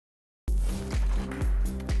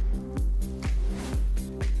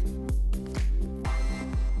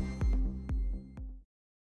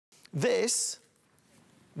This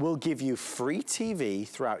will give you free TV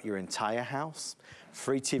throughout your entire house.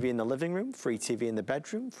 Free TV in the living room, free TV in the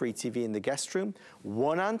bedroom, free TV in the guest room.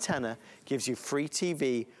 One antenna gives you free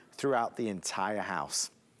TV throughout the entire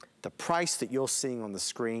house. The price that you're seeing on the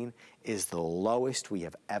screen is the lowest we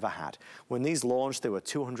have ever had. When these launched, they were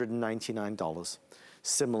 $299,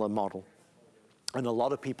 similar model. And a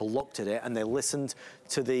lot of people looked at it and they listened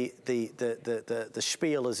to the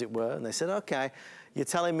spiel, as it were, and they said, okay, you're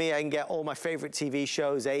telling me I can get all my favorite TV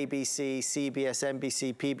shows, ABC, CBS,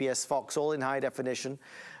 NBC, PBS, Fox, all in high definition,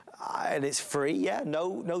 and it's free? Yeah,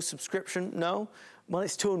 no subscription, no? Well,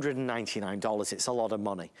 it's $299, it's a lot of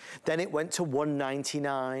money. Then it went to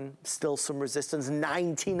 $199, still some resistance,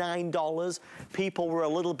 $99. People were a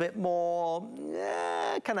little bit more,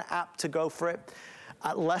 kind of apt to go for it.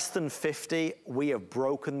 At less than 50, we have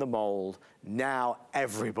broken the mold. Now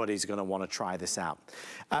everybody's gonna wanna try this out.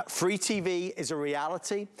 Free TV is a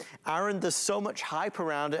reality. Aaron, there's so much hype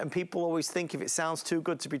around it, and people always think if it sounds too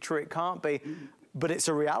good to be true, it can't be, but it's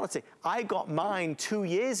a reality. I got mine 2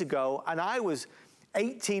 years ago, and I was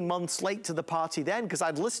 18 months late to the party then, because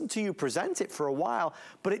I'd listened to you present it for a while,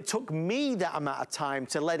 but it took me that amount of time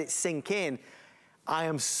to let it sink in. I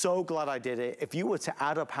am so glad I did it. If you were to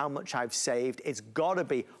add up how much I've saved, it's gotta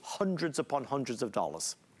be hundreds upon hundreds of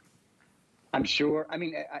dollars. I'm sure. I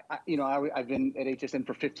mean, I've been at HSN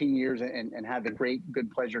for 15 years and had the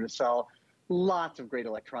good pleasure to sell lots of great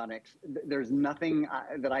electronics. There's nothing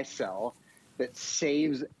that I sell that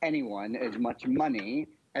saves anyone as much money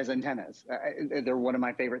as antennas. They're one of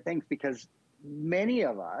my favorite things because many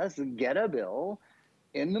of us get a bill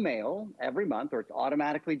in the mail every month, or it's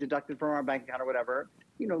automatically deducted from our bank account or whatever,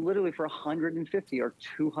 literally for $150 or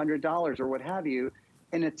 $200 or what have you.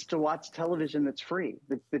 And it's to watch television that's free.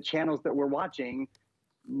 The channels that we're watching,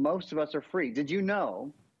 most of us are free. Did you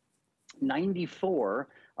know 94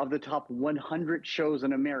 of the top 100 shows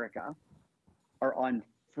in America are on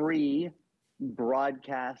free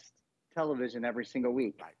broadcast television every single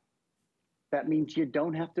week? Right. That means you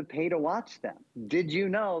don't have to pay to watch them. Did you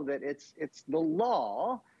know that it's the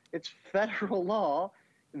law, it's federal law,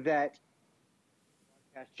 that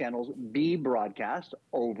broadcast channels be broadcast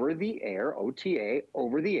over the air, OTA,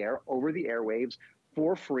 over the airwaves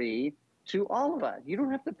for free to all of us? You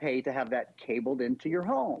don't have to pay to have that cabled into your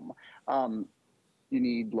home. You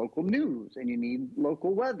need local news and you need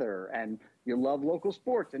local weather and you love local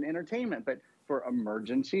sports and entertainment, but for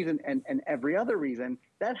emergencies and every other reason,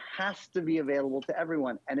 that has to be available to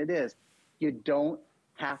everyone, and it is. You don't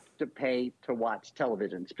have to pay to watch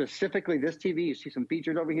television. Specifically this TV, you see some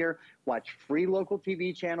features over here, watch free local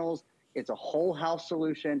TV channels. It's a whole house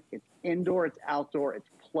solution. It's indoor, it's outdoor, it's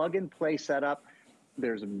plug and play setup.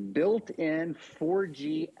 There's built-in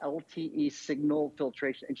 4G LTE signal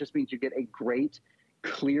filtration. It just means you get a great,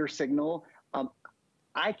 clear signal.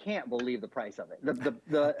 I can't believe the price of it.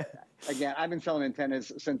 Again, I've been selling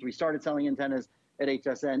antennas since we started selling antennas at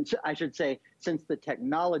HSN. I should say since the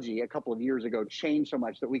technology a couple of years ago changed so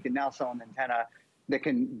much that we can now sell an antenna that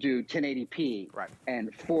can do 1080p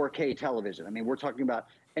and 4K television. I mean, we're talking about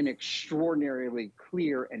an extraordinarily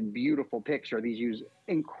clear and beautiful picture. These use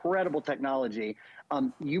incredible technology.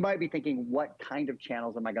 You might be thinking, what kind of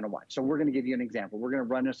channels am I going to watch? So we're going to give you an example. We're going to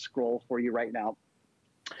run a scroll for you right now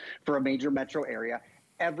for a major metro area.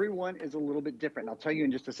 Everyone is a little bit different. I'll tell you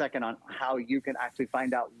in just a second on how you can actually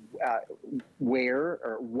find out where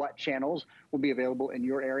or what channels will be available in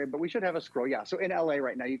your area, but we should have a scroll. Yeah, so in LA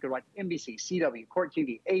right now, you can watch NBC, CW, Court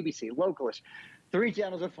TV, ABC, Localish, 3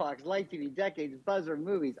 channels of Fox, Light TV, Decades, Buzzer,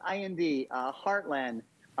 Movies, IND, Heartland,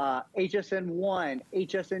 HSN 1,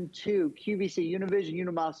 HSN 2, QVC, Univision,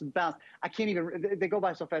 Unimouse, and Bounce. I can't even, they go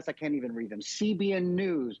by so fast I can't even read them. CBN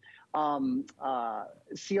News,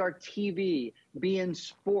 CRTV, BN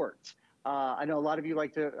Sports. I know a lot of you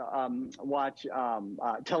like to watch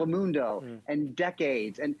Telemundo and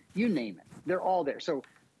Decades, and you name it. They're all there. So,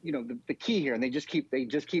 the key here, and they just keep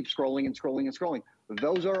scrolling and scrolling and scrolling.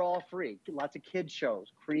 Those are all free. Lots of kids shows,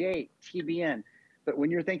 Create, TBN. But when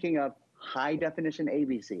you're thinking of high definition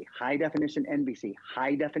ABC, high definition NBC,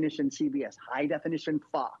 high definition CBS, high definition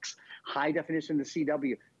Fox, high definition the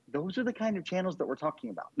CW, those are the kind of channels that we're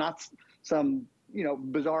talking about, not some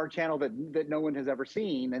bizarre channel that no one has ever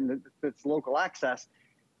seen and that's local access.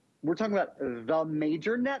 We're talking about the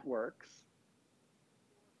major networks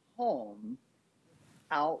home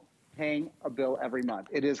out paying a bill every month.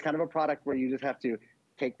 It is kind of a product where you just have to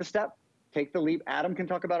take the step, take the leap. Adam can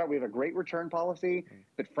talk about it. We have a great return policy,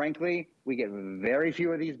 but frankly, we get very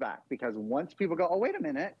few of these back because once people go, oh, wait a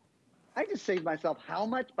minute, I just saved myself how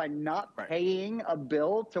much by not paying a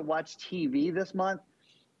bill to watch TV this month?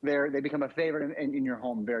 they become a favorite in your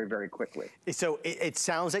home very, very quickly. So it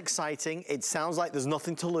sounds exciting. It sounds like there's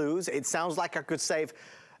nothing to lose. It sounds like I could save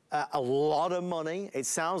a lot of money. It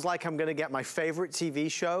sounds like I'm gonna get my favorite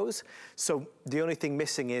TV shows. So the only thing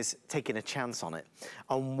missing is taking a chance on it.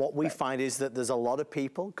 And what we find is that there's a lot of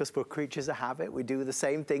people, because we're creatures of habit, we do the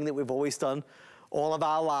same thing that we've always done all of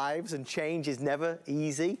our lives, and change is never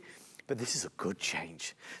easy, but this is a good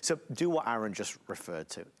change. So do what Aaron just referred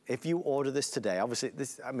to. If you order this today, obviously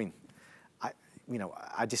this, I mean,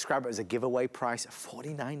 I describe it as a giveaway price,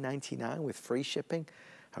 $49.99 with free shipping.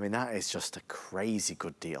 I mean, that is just a crazy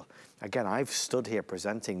good deal. Again, I've stood here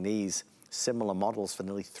presenting these similar models for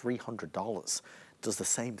nearly $300. Does the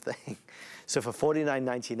same thing. So for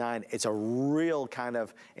 $49.99, it's a real kind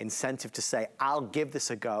of incentive to say, I'll give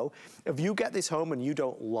this a go. If you get this home and you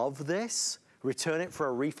don't love this, return it for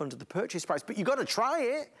a refund of the purchase price, but you gotta try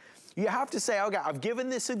it. You have to say, okay, I've given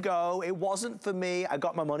this a go, it wasn't for me, I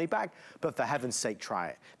got my money back, but for heaven's sake, try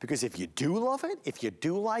it. Because if you do love it, if you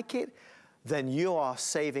do like it, then you are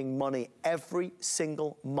saving money every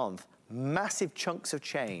single month. Massive chunks of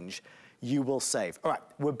change you will save. All right,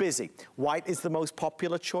 we're busy. White is the most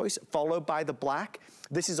popular choice, followed by the black.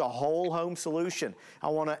 This is a whole home solution. I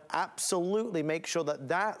wanna absolutely make sure that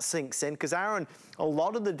that sinks in, because Aaron, a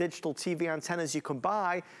lot of the digital TV antennas you can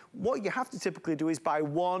buy, what you have to typically do is buy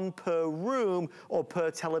one per room or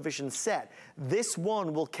per television set. This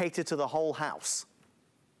one will cater to the whole house.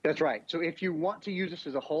 That's right. So if you want to use this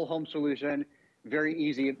as a whole home solution, very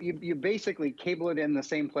easy. You basically cable it in the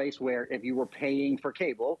same place where if you were paying for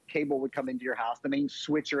cable would come into your house, the main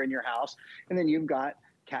switcher in your house, and then you've got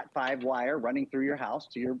Cat5 wire running through your house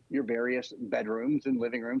to your various bedrooms and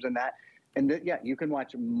living rooms and that. And yeah, you can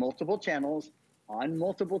watch multiple channels on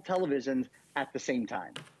multiple televisions at the same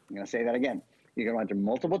time. I'm going to say that again. You can watch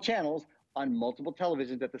multiple channels on multiple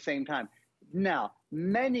televisions at the same time. Now,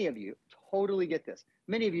 many of you totally get this.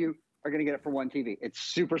 Many of you are going to get it for one TV. It's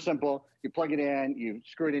super simple. You plug it in, you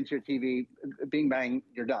screw it into your TV, bing, bang,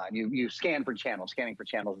 you're done. You scan for channels. Scanning for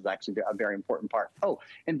channels is actually a very important part. Oh,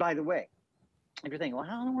 and by the way, if you're thinking, well,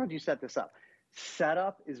 how in the world do you set this up?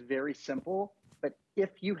 Setup is very simple, but if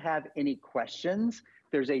you have any questions,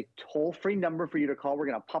 there's a toll-free number for you to call. We're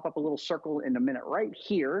going to pop up a little circle in a minute right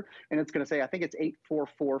here, and it's going to say, I think it's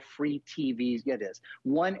 844-FREE-TVs. Yeah, it is.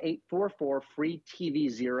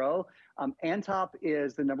 1-844-FREE-TV-0. Antop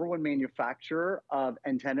is the #1 manufacturer of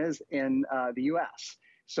antennas in the U.S.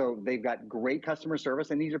 So they've got great customer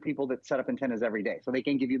service, and these are people that set up antennas every day. So they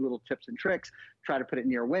can give you little tips and tricks. Try to put it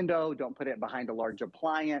near a window. Don't put it behind a large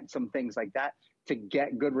appliance, some things like that to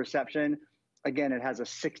get good reception. Again, it has a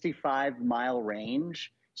 65-mile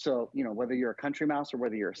range. So, whether you're a country mouse or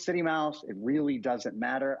whether you're a city mouse, it really doesn't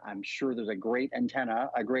matter. I'm sure there's a great antenna,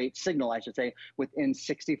 a great signal, I should say, within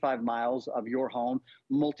 65 miles of your home.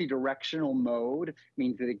 Multi-directional mode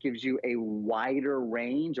means that it gives you a wider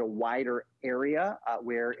range, a wider area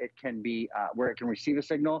where it can receive a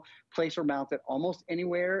signal. Place or mount it almost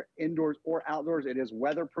anywhere, indoors or outdoors. It is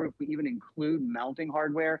weatherproof. We even include mounting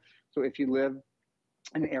hardware. So if you live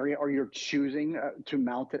in an area or you're choosing to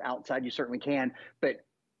mount it outside, you certainly can. But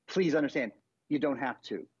please understand, you don't have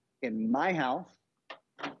to. In my house,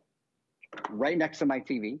 right next to my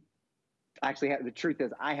TV, actually, the truth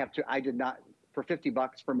is I did not, for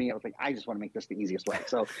 $50 for me, I was like, I just want to make this the easiest way.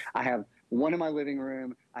 So I have one in my living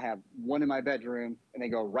room, I have one in my bedroom, and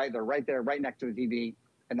they're right there, right next to the TV,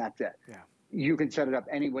 and that's it. Yeah. You can set it up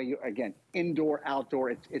any way again, indoor, outdoor,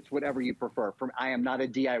 it's whatever you prefer. I am not a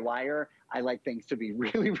DIYer. I like things to be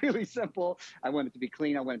really, really simple. I want it to be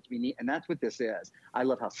clean. I want it to be neat. And that's what this is. I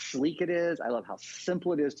love how sleek it is. I love how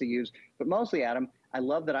simple it is to use. But mostly, Adam, I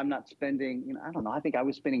love that I'm not spending, I don't know, I think I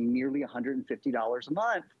was spending nearly $150 a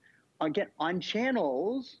month on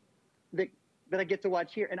channels that I get to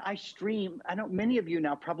watch here. And I stream. I know many of you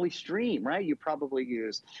now probably stream, right? You probably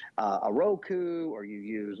use a Roku, or you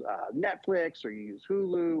use Netflix, or you use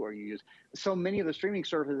Hulu, or you use so many of the streaming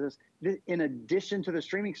services. In addition to the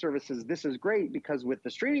streaming services, this is great because with the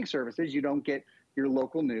streaming services, you don't get your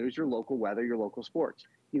local news, your local weather, your local sports.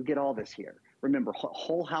 You get all this here. Remember,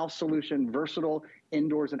 whole house solution, versatile,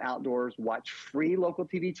 indoors and outdoors. Watch free local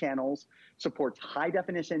TV channels, supports high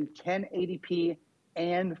definition 1080p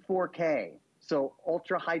and 4K. So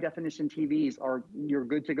ultra high definition TVs you're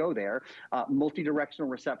good to go there. Multi-directional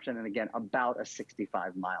reception, and again, about a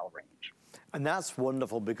 65-mile range. And that's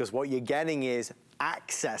wonderful because what you're getting is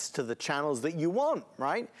access to the channels that you want,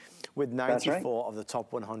 right? with 94 of the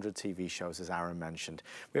top 100 TV shows, as Aaron mentioned.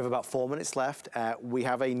 We have about 4 minutes left. We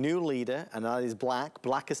have a new leader, and that is black.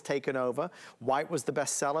 Black has taken over. White was the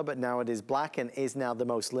best seller, but now it is black and is now the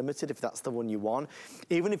most limited, if that's the one you want.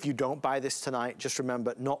 Even if you don't buy this tonight, just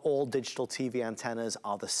remember, not all digital TV antennas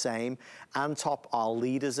are the same. Antop are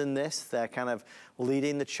leaders in this. They're kind of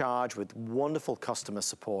leading the charge with wonderful customer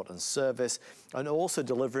support and service, and also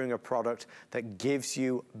delivering a product that gives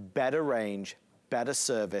you better range, better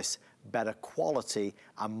service, better quality,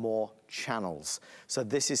 and more channels. So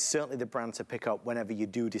this is certainly the brand to pick up whenever you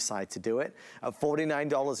do decide to do it. At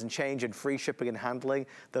 $49 and change and free shipping and handling,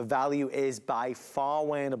 the value is by far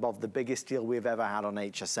way and above the biggest deal we've ever had on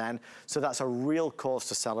HSN. So that's a real cause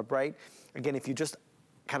to celebrate. Again, if you just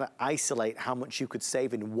kind of isolate how much you could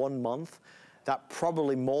save in 1 month, that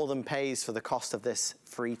probably more than pays for the cost of this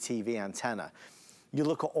free TV antenna. You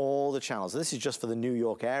look at all the channels. This is just for the New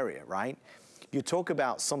York area, right? You talk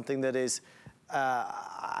about something that is,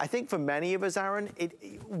 I think for many of us, Aaron,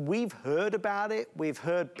 we've heard about it. We've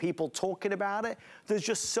heard people talking about it. There's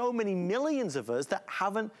just so many millions of us that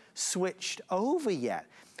haven't switched over yet.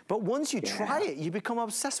 But once you try it, you become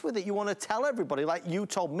obsessed with it. You want to tell everybody, like you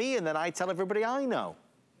told me, and then I tell everybody I know.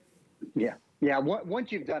 Yeah.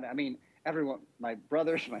 Once you've done it, I mean, everyone, my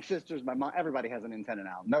brothers, my sisters, my mom, everybody has an antenna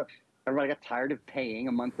now. No, everybody got tired of paying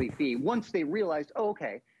a monthly fee. Once they realized, oh,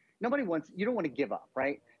 okay, you don't want to give up,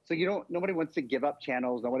 right? So nobody wants to give up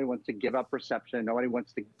channels. Nobody wants to give up reception. Nobody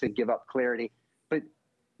wants to give up clarity. But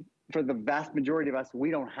for the vast majority of us,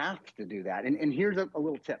 we don't have to do that. And here's a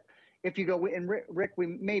little tip. If you go, and Rick, we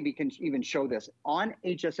maybe can even show this on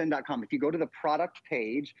hsn.com. If you go to the product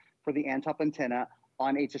page for the Antop antenna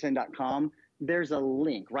on hsn.com, there's a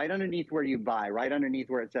link right underneath where you buy, right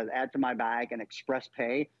underneath where it says add to my bag and express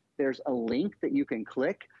pay. There's a link that you can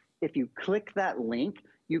click. If you click that link,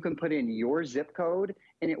 you can put in your zip code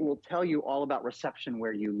and it will tell you all about reception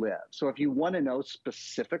where you live. So if you want to know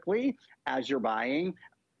specifically as you're buying,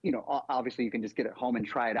 you know, obviously you can just get it home and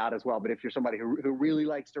try it out as well. But if you're somebody who really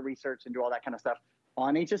likes to research and do all that kind of stuff,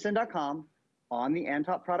 on hsn.com, on the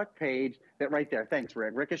Antop product page, that right there, thanks,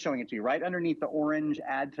 Rick. Rick is showing it to you right underneath the orange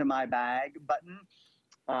add to my bag button.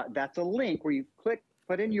 That's a link where you click,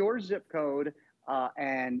 put in your zip code,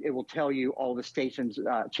 and it will tell you all the stations,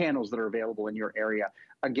 channels that are available in your area.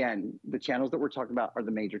 Again, the channels that we're talking about are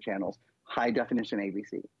the major channels: high definition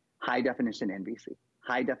ABC, high definition NBC,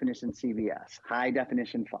 high definition CBS, high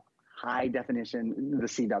definition Fox, high definition the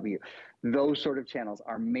CW. Those sort of channels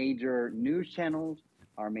are major news channels,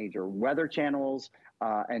 our major weather channels,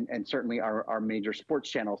 and certainly our major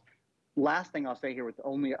sports channels. Last thing I'll say here with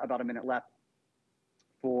only about a minute left,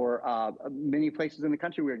 for many places in the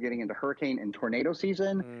country, we're getting into hurricane and tornado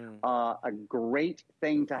season. A great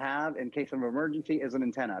thing to have in case of emergency is an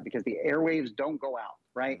antenna, because the airwaves don't go out,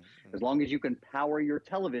 right? As long as you can power your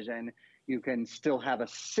television, you can still have a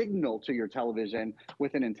signal to your television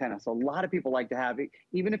with an antenna. So a lot of people like to have it,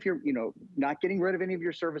 even if you're, not getting rid of any of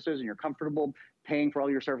your services and you're comfortable paying for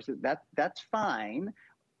all your services, that's fine.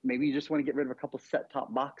 Maybe you just want to get rid of a couple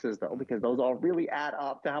set-top boxes, though, because those all really add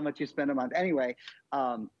up to how much you spend a month. Anyway,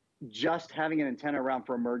 just having an antenna around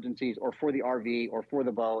for emergencies or for the RV or for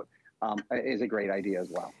the boat is a great idea as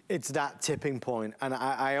well. It's that tipping point, and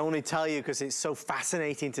I only tell you because it's so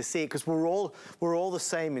fascinating to see it, because we're all the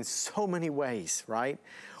same in so many ways, right?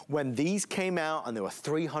 When these came out and they were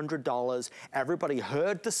 $300, everybody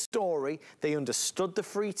heard the story, they understood the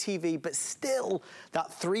free TV, but still that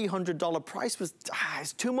 $300 price was,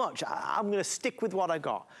 it's too much. I'm gonna stick with what I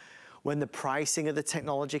got. When the pricing of the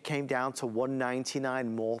technology came down to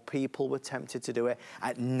 $199, more people were tempted to do it.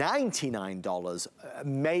 At $99, a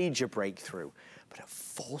major breakthrough. But at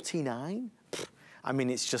 $49? I mean,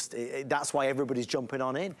 it's just, that's why everybody's jumping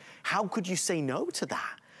on in. How could you say no to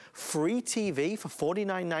that? Free TV for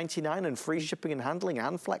 $49.99 and free shipping and handling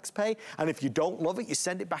and flex pay. And if you don't love it, you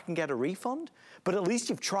send it back and get a refund. But at least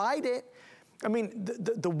you've tried it. I mean,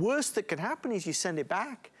 the worst that can happen is you send it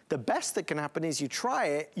back. The best that can happen is you try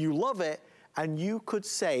it, you love it, and you could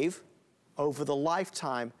save over the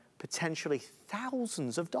lifetime potentially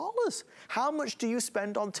thousands of dollars. How much do you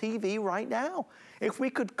spend on TV right now? If we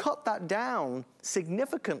could cut that down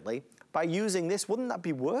significantly by using this, wouldn't that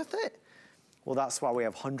be worth it? Well, that's why we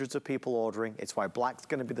have hundreds of people ordering. It's why Black's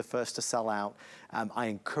gonna be the first to sell out. I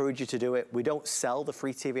encourage you to do it. We don't sell the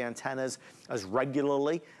free TV antennas as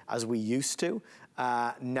regularly as we used to.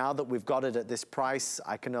 Now that we've got it at this price,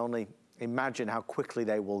 I can only imagine how quickly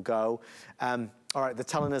they will go. All right, they're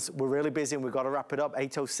telling us we're really busy and we've got to wrap it up.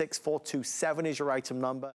 806-427 is your item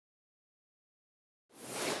number.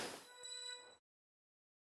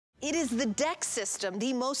 It is the DEX system,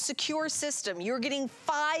 the most secure system. You're getting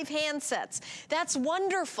 5 handsets. That's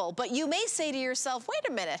wonderful, but you may say to yourself,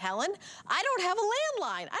 wait a minute, Helen, I don't have a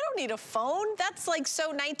landline. I don't need a phone. That's like so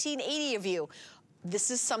 1980 of you.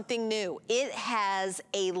 This is something new. It has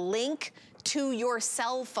a link to your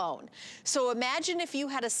cell phone. So imagine if you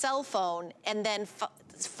had a cell phone and then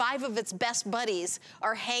 5 of its best buddies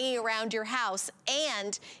are hanging around your house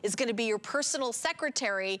and is gonna be your personal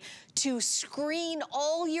secretary to screen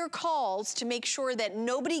all your calls to make sure that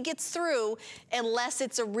nobody gets through unless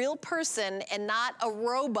it's a real person and not a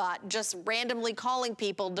robot just randomly calling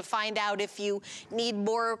people to find out if you need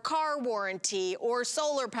more car warranty or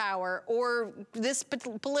solar power or this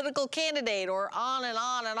political candidate or on and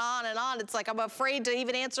on and on and on. It's like I'm afraid to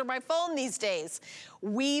even answer my phone these days.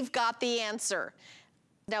 We've got the answer.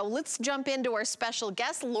 Now let's jump into our special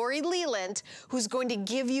guest, Lori Leland, who's going to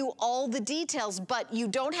give you all the details, but you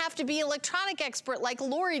don't have to be an electronic expert like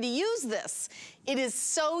Lori to use this. It is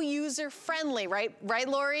so user-friendly, right,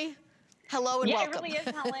 Lori? Hello and welcome. Yeah, it really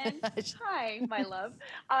is, Helen. Hi, my love.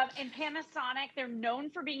 And Panasonic, they're known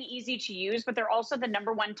for being easy to use, but they're also the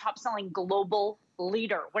 #1 top-selling global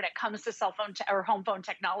leader when it comes to cell phone or home phone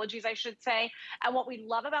technologies, I should say. And what we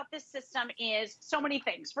love about this system is so many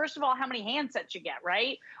things. First of all, how many handsets you get,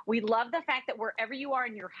 right? We love the fact that wherever you are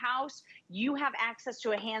in your house, you have access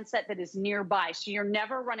to a handset that is nearby. So you're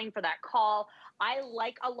never running for that call. I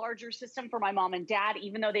like a larger system for my mom and dad,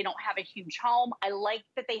 even though they don't have a huge home. I like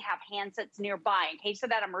that they have handsets nearby in case of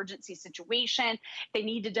that emergency situation. They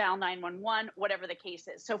need to dial 911, whatever the case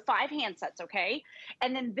is. So 5 handsets, okay?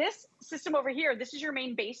 And then this system over here, this is your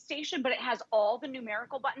main base station, but it has all the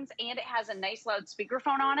numerical buttons and it has a nice loud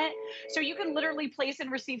speakerphone on it. So you can literally place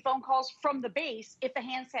and receive phone calls from the base if the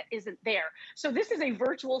handset isn't there. So this is a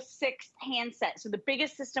virtual 6th handset. So the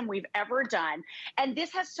biggest system we've ever done. And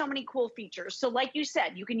this has so many cool features. So like you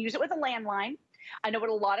said, you can use it with a landline. I know what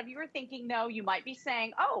a lot of you are thinking, though. You might be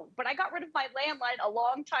saying, oh, but I got rid of my landline a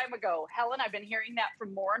long time ago. Helen, I've been hearing that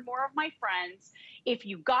from more and more of my friends. If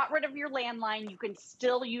you got rid of your landline, you can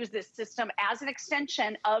still use this system as an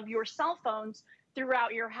extension of your cell phones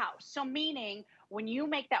throughout your house. So meaning when you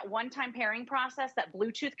make that one-time pairing process, that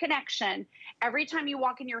Bluetooth connection, every time you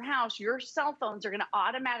walk in your house, your cell phones are going to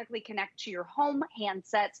automatically connect to your home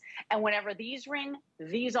handsets. And whenever these ring,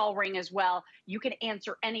 these all ring as well. You can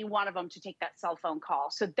answer any one of them to take that cell phone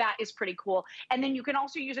call. So that is pretty cool. And then you can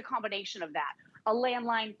also use a combination of that, a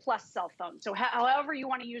landline plus cell phone. So however you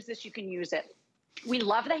want to use this, you can use it. We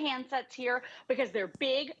love the handsets here because they're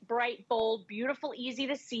big, bright, bold, beautiful, easy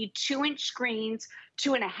to see, 2-inch screens,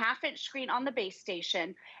 2.5-inch screen on the base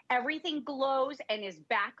station. Everything glows and is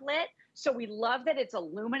backlit. So we love that it's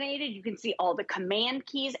illuminated. You can see all the command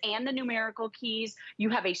keys and the numerical keys. You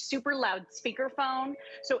have a super loud speakerphone.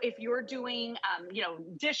 So if you're doing,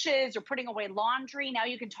 dishes or putting away laundry, now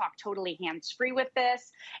you can talk totally hands-free with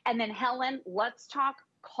this. And then Helen, let's talk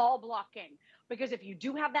call blocking. Because if you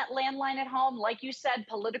do have that landline at home, like you said,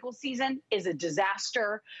 political season is a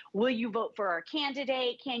disaster. Will you vote for our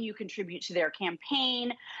candidate? Can you contribute to their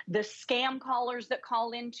campaign? The scam callers that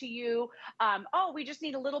call into you. Oh, we just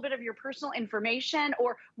need a little bit of your personal information,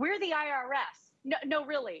 or we're the IRS. No,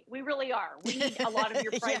 really, we really are. We need a lot of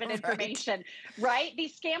your private information, right?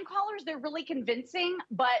 These scam callers, they're really convincing,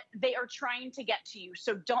 but they are trying to get to you.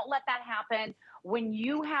 So don't let that happen. When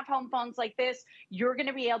you have home phones like this, you're going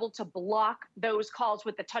to be able to block those calls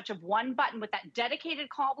with the touch of one button, with that dedicated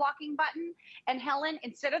call blocking button. And Helen,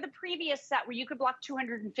 instead of the previous set where you could block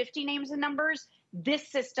 250 names and numbers, this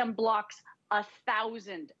system blocks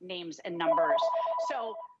 1,000 names and numbers.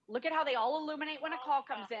 So look at how they all illuminate when a call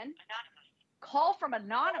comes in. Call from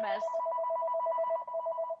anonymous.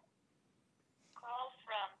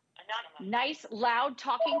 Nice, loud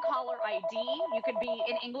talking caller ID. You could be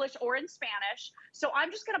in English or in Spanish. So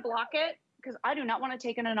I'm just going to block it because I do not want to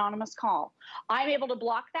take an anonymous call. I'm able to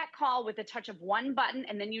block that call with the touch of one button,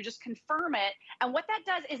 and then you just confirm it. And what that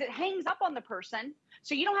does is it hangs up on the person.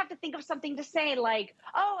 So you don't have to think of something to say like,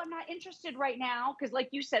 oh, I'm not interested right now. Because like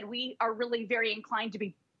you said, we are really very inclined to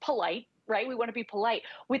be polite. Right? We want to be polite.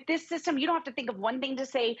 With this system, you don't have to think of one thing to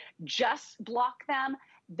say, just block them.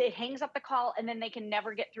 It hangs up the call, and then they can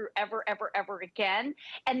never get through ever, ever, ever again.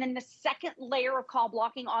 And then the second layer of call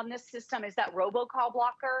blocking on this system is that robocall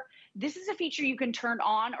blocker. This is a feature you can turn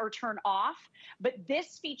on or turn off, but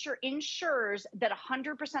this feature ensures that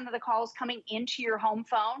 100% of the calls coming into your home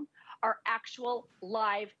phone are actual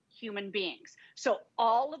live human beings. So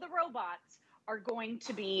all of the robots are going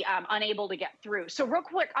to be unable to get through. So real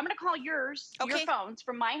quick, I'm going to call your phones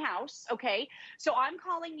from my house, okay? So I'm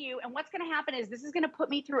calling you, and what's going to happen is this is going to put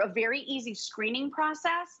me through a very easy screening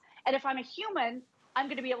process. And if I'm a human, I'm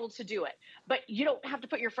going to be able to do it. But you don't have to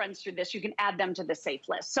put your friends through this. You can add them to the safe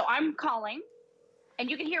list. So I'm calling, and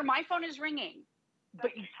you can hear my phone is ringing,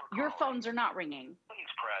 but your phones are not ringing.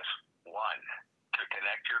 Please press 1 to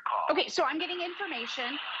connect your call. Okay, so I'm getting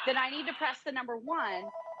information that I need to press the number 1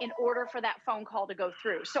 in order for that phone call to go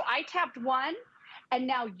through. So I tapped 1, and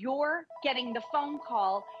now you're getting the phone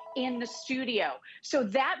call in the studio. So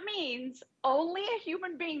that means only a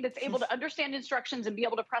human being that's able to understand instructions and be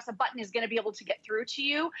able to press a button is going to be able to get through to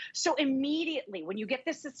you. So immediately when you get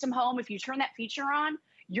this system home, if you turn that feature on,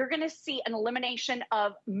 you're going to see an elimination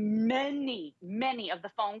of many, many of the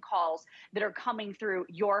phone calls that are coming through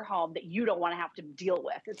your home that you don't want to have to deal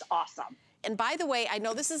with. It's awesome. And by the way, I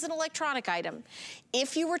know this is an electronic item.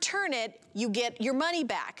 If you return it, you get your money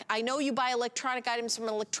back. I know you buy electronic items from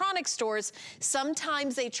electronic stores.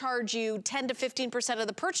 Sometimes they charge you 10 to 15% of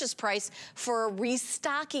the purchase price for a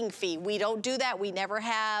restocking fee. We don't do that. We never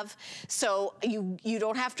have. So you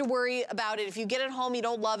don't have to worry about it. If you get it home, you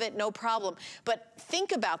don't love it, no problem. But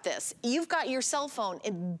think about this. You've got your cell phone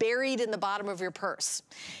buried in the bottom of your purse.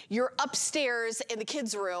 You're upstairs in the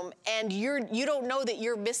kids' room, and you don't know that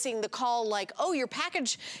you're missing the call, like, oh, your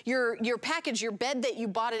package, your bed that you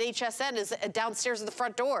bought at HSN is downstairs at the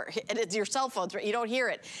front door, and it's your cell phone, right? You don't hear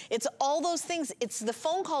it. It's all those things. It's the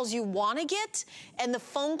phone calls you want to get and the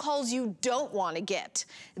phone calls you don't want to get.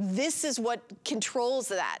 This is what controls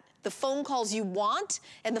that. The phone calls you want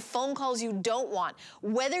and the phone calls you don't want,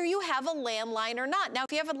 whether you have a landline or not. Now,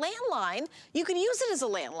 if you have a landline, you can use it as a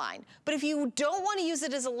landline. But if you don't want to use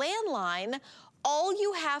it as a landline, all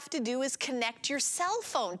you have to do is connect your cell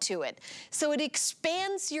phone to it. So it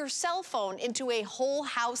expands your cell phone into a whole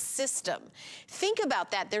house system. Think about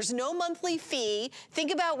that. There's no monthly fee.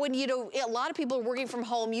 Think about when, you know, a lot of people are working from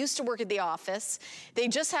home, used to work at the office. They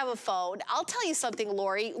just have a phone. I'll tell you something,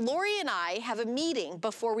 Lori. Lori and I have a meeting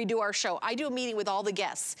before we do our show. I do a meeting with all the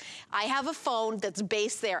guests. I have a phone that's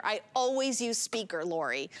based there. I always use speaker,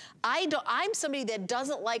 Lori. I'm somebody that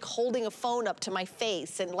doesn't like holding a phone up to my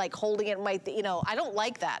face and like holding it in my, you know, I don't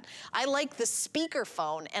like that. I like the speaker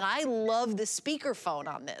phone, and I love the speaker phone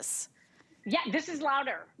on this. Yeah, this is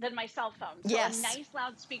louder than my cell phone. So yes. A nice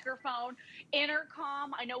loud speaker phone.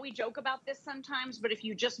 Intercom, I know we joke about this sometimes, but if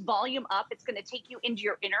you just volume up, it's going to take you into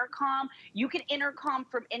your intercom. You can intercom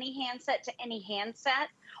from any handset to any handset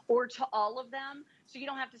or to all of them. So you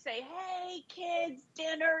don't have to say, hey, kids,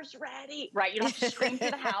 dinner's ready. Right, you don't have to scream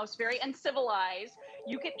through the house, very uncivilized.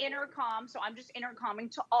 You can intercom, so I'm just intercomming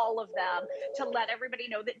to all of them to let everybody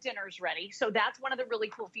know that dinner's ready. So that's one of the really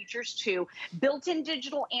cool features too. Built-in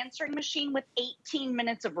digital answering machine with 18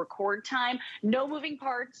 minutes of record time. No moving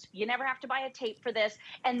parts. You never have to buy a tape for this.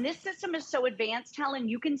 And this system is so advanced, Helen,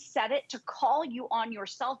 you can set it to call you on your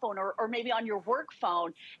cell phone or maybe on your work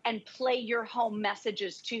phone and play your home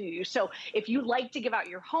messages to you. So if you like to give out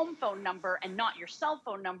your home phone number and not your cell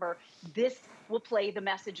phone number, this will play the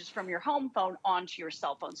messages from your home phone onto your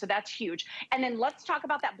cell phone. So that's huge. And then let's talk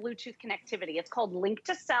about that Bluetooth connectivity. It's called Link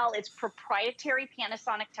to Cell. It's proprietary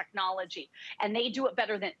Panasonic technology, and they do it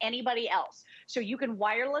better than anybody else. So you can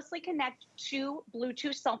wirelessly connect 2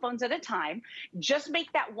 Bluetooth cell phones at a time. Just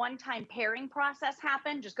make that one-time pairing process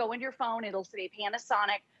happen. Just go into your phone. It'll say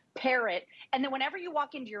Panasonic, pair it. And then whenever you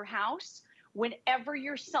walk into your house, whenever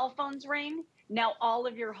your cell phones ring, now all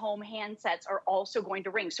of your home handsets are also going to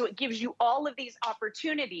ring. So it gives you all of these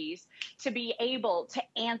opportunities to be able to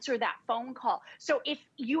answer that phone call. So if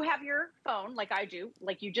you have your phone, like I do,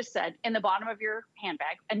 like you just said, in the bottom of your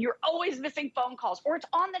handbag, and you're always missing phone calls, or it's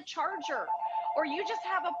on the charger, or you just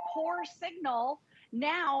have a poor signal,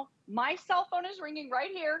 now my cell phone is ringing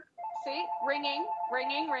right here. See, ringing,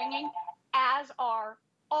 ringing, ringing, as are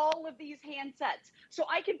all of these handsets. So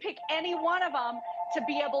I can pick any one of them to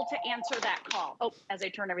be able to answer that call. Oh, as I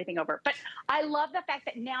turn everything over. But I love the fact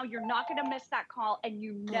that now you're not going to miss that call, and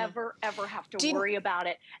you never, ever have to worry about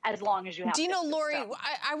it as long as you have. Do you know, Lori,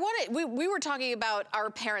 I wanted, we were talking about our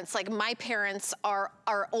parents. Like, my parents are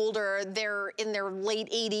older. They're in their late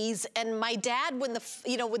 80s. And my dad, when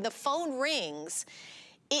the phone rings,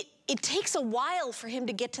 it takes a while for him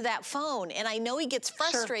to get to that phone. And I know he gets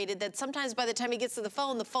frustrated that sometimes by the time he gets to the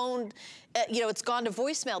phone, it's gone to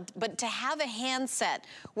voicemail. But to have a handset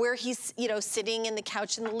where he's, sitting in the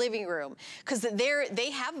couch in the living room, because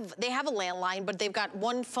they have a landline, but they've got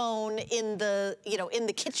one phone in the, in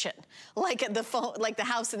the kitchen. Like the phone, like the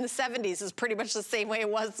house in the 70s is pretty much the same way it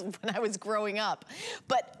was when I was growing up.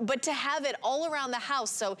 But to have it all around the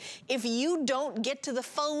house, so if you don't get to the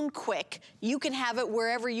phone quick, you can have it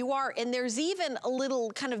wherever you are. car, and there's even a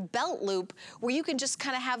little kind of belt loop where you can just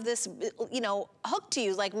kind of have this, you know, hooked to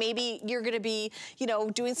you. Like maybe you're gonna be, you know,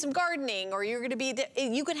 doing some gardening, or you're gonna be,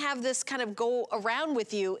 you can have this kind of go around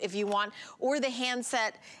with you if you want, or the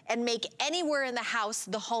handset, and make anywhere in the house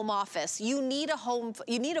the home office. You need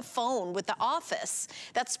a phone with the office.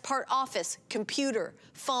 That's part office, computer,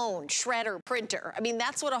 phone, shredder, printer. I mean,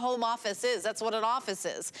 that's what a home office is. That's what an office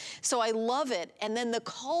is. So I love it. And then the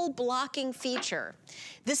call blocking feature.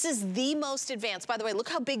 This is the most advanced. By the way, look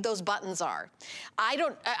how big those buttons are.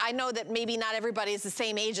 I know that maybe not everybody is the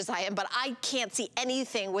same age as I am, but I can't see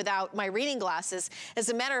anything without my reading glasses. As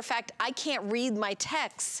a matter of fact, I can't read my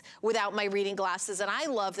texts without my reading glasses. And I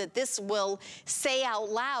love that this will say out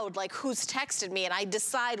loud, like, who's texted me, and I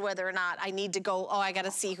decide whether or not I need to go, oh, I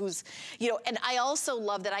gotta see who's, you know. And I also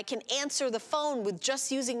love that I can answer the phone with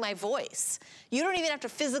just using my voice. You don't even have to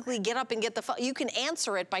physically get up and get the phone. You can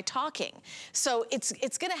answer it by talking. So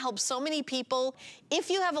it's gonna help so many people. If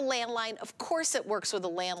you have a landline, of course it works with a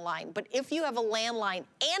landline, but if you have a landline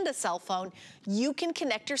and a cell phone, you can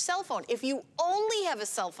connect your cell phone. If you only have a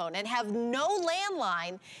cell phone and have no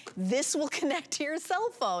landline, this will connect to your cell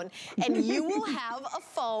phone, and you will have a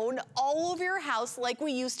phone all over your house like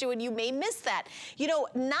we used to, and you may miss that. You know,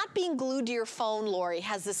 not being glued to your phone, Lori,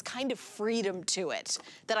 has this kind of freedom to it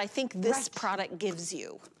that I think this product gives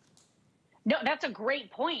you. No, that's a great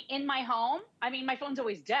point. In my home, I mean, my phone's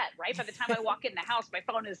always dead, right? By the time I walk in the house, my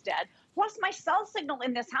phone is dead. Plus, my cell signal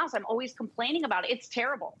in this house, I'm always complaining about it. It's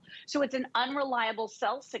terrible. So it's an unreliable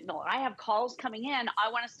cell signal. I have calls coming in.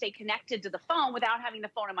 I want to stay connected to the phone without having the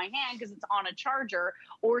phone in my hand because it's on a charger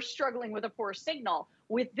or struggling with a poor signal.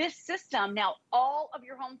 With this system, now all of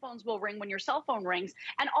your home phones will ring when your cell phone rings,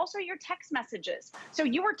 and also your text messages. So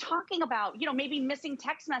you were talking about, you know, maybe missing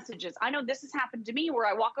text messages. I know this has happened to me where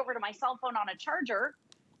I walk over to my cell phone on a charger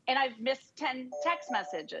and I've missed 10 text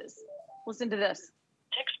messages. Listen to this.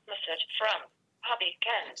 Text message from hubby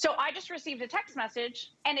Ken. So I just received a text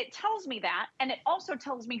message, and it tells me that, and it also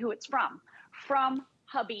tells me who it's from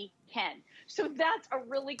hubby Ken. So that's a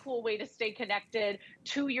really cool way to stay connected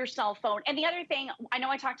to your cell phone. And the other thing, I know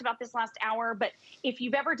I talked about this last hour, but if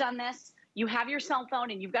you've ever done this, you have your cell phone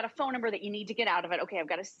and you've got a phone number that you need to get out of it. Okay, I've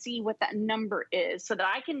got to see what that number is so that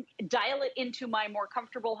I can dial it into my more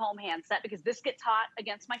comfortable home handset, because this gets hot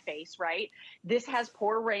against my face, right? This has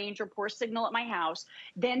poor range or poor signal at my house.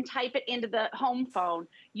 Then type it into the home phone.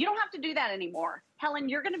 You don't have to do that anymore. Helen,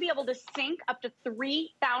 you're going to be able to sync up to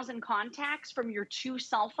 3,000 contacts from your 2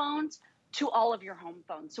 cell phones to all of your home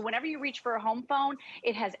phones. So whenever you reach for a home phone,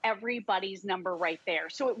 it has everybody's number right there.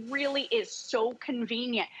 So it really is so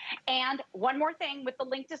convenient. And one more thing with the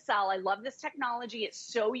link to cell, I love this technology. It's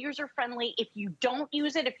so user-friendly. If you don't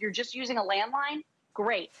use it, if you're just using a landline,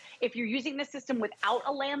 great. If you're using the system without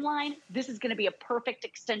a landline, this is going to be a perfect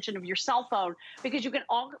extension of your cell phone, because you can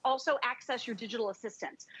also access your digital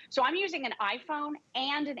assistants. So I'm using an iPhone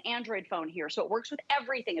and an Android phone here. So it works with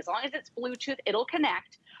everything. As long as it's Bluetooth, it'll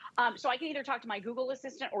connect. So I can either talk to my Google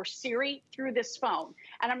Assistant or Siri through this phone.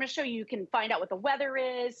 And I'm going to show you, you can find out what the weather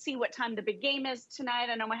is, see what time the big game is tonight.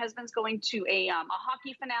 I know my husband's going to a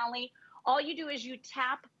hockey finale. All you do is you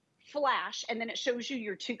tap flash, and then it shows you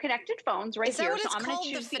your 2 connected phones right here. Is that what it's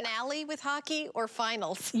called, the finale with hockey, or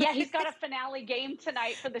finals? Yeah, he's got a finale game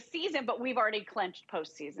tonight for the season, but we've already clinched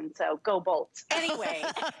postseason, so go Bolts. Anyway,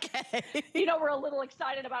 okay. You know, we're a little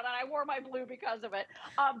excited about it. I wore my blue because of it.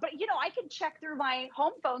 But, you know, I can check through my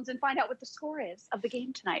home phones and find out what the score is of the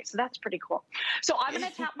game tonight, so that's pretty cool. So I'm going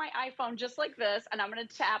to tap my iPhone just like this, and I'm going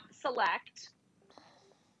to tap select.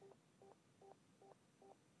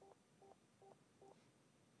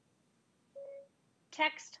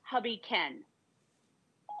 Text hubby Ken.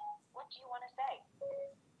 What do you want to say?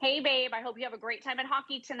 Hey, babe, I hope you have a great time at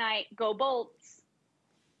hockey tonight. Go Bolts.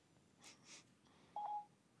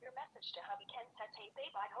 Your message to hubby Ken says, hey,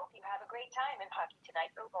 babe, I hope you have a great time in hockey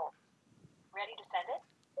tonight. Go Bolts. Ready to send it?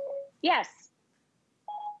 Yes.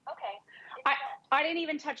 Okay. I didn't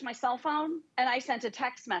even touch my cell phone, and I sent a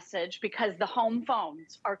text message because the home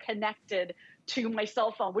phones are connected to my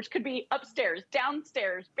cell phone, which could be upstairs,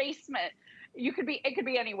 downstairs, basement. It could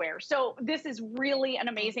be anywhere. So this is really an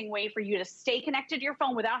amazing way for you to stay connected to your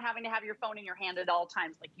phone without having to have your phone in your hand at all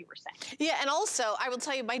times, like you were saying. Yeah, and also, I will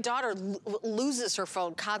tell you, my daughter loses her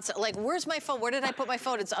phone constantly. Like, where's my phone? Where did I put my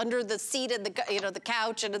phone? It's under the seat and the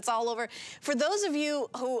couch, and it's all over. For those of you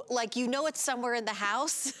who, like, you know it's somewhere in the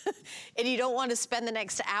house, and you don't want to spend the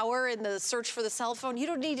next hour in the search for the cell phone, you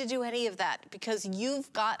don't need to do any of that, because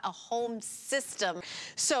you've got a home system.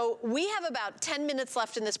 So we have about 10 minutes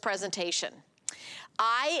left in this presentation.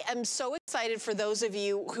 I am so excited for those of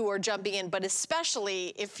you who are jumping in, but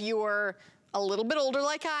especially if you're a little bit older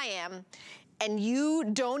like I am, and you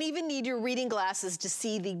don't even need your reading glasses to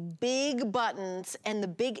see the big buttons and the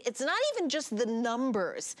big, it's not even just the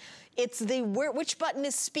numbers. It's the which button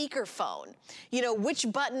is speakerphone, you know, which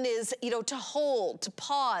button is, you know, to hold, to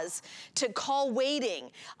pause, to call waiting,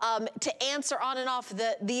 to answer on and off,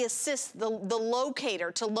 the assist, the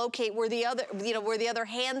locator, to locate where the other, you know, where the other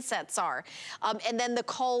handsets are, and then the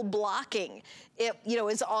call blocking, it, you know,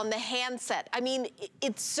 is on the handset. I mean,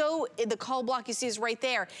 it's so, the call block you see is right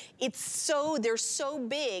there. It's so, they're so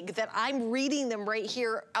big that I'm reading them right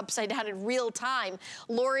here upside down in real time.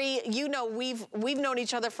 Lori, you know, we've known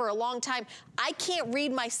each other for a long time. I can't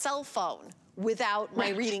read my cell phone without my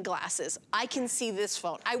reading glasses. I can see this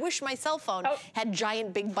phone. I wish my cell phone had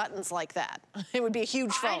giant big buttons like that. It would be a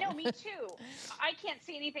huge phone. I know, me too. I can't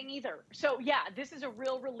see anything either. So yeah, this is a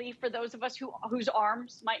real relief for those of us whose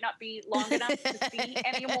arms might not be long enough to see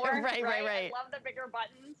anymore. Right. I love the bigger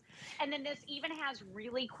buttons. And then this even has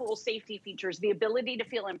really cool safety features. The ability to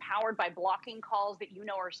feel empowered by blocking calls that you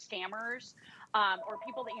know are scammers or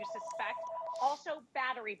people that you suspect. Also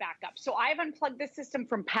battery backup. So I've unplugged this system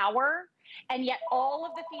from power, and yet all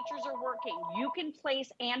of the features are working. You can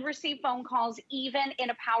place and receive phone calls even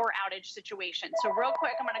in a power outage situation. So real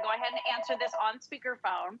quick, I'm gonna go ahead and answer this on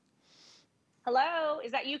speakerphone. Hello,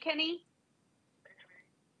 is that you, Kenny?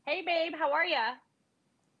 Hey babe, how are ya?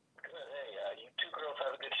 Good. Hey, you two girls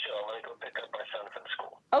have a good show. I'm gonna go pick up my son from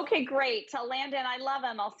school. Okay, great. Tell Landon I love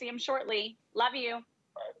him. I'll see him shortly. Love you.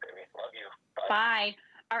 All right, baby. Love you. Bye. Bye.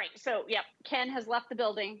 All right, so yep, Ken has left the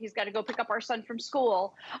building. He's got to go pick up our son from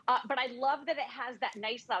school. But I love that it has that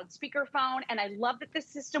nice loud speakerphone, and I love that the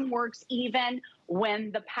system works even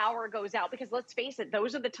when the power goes out, because let's face it,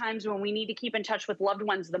 those are the times when we need to keep in touch with loved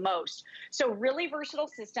ones the most. So really versatile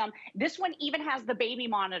system. This one even has the baby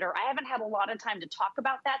monitor. I haven't had a lot of time to talk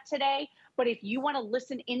about that today, but if you want to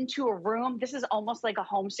listen into a room, this is almost like a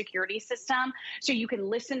home security system. So you can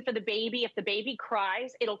listen for the baby. If the baby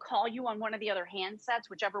cries, it'll call you on one of the other handsets,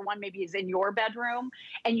 whichever one maybe is in your bedroom,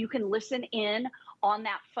 and you can listen in on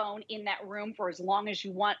that phone in that room for as long as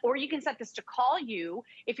you want. Or you can set this to call you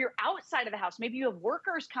if you're outside of the house. Maybe you have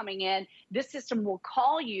workers coming in. This system will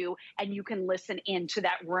call you and you can listen into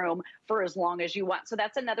that room for as long as you want. So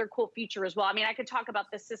that's another cool feature as well. I mean, I could talk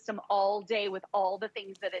about this system all day with all the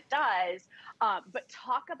things that it does, but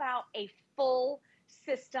talk about a full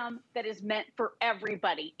system that is meant for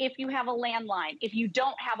everybody. If you have a landline, if you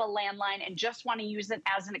don't have a landline and just want to use it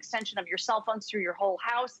as an extension of your cell phones through your whole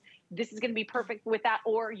house, this is going to be perfect with that.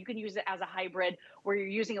 Or you can use it as a hybrid where you're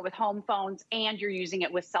using it with home phones and you're using it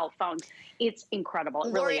with cell phones. It's incredible.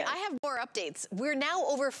 It Lori, really is. I have more updates. We're now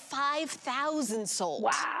over 5,000 sold.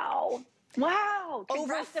 Wow. Wow.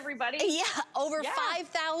 Congrats, everybody. Yeah, over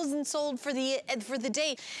 5,000 sold for the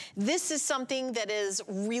day. This is something that is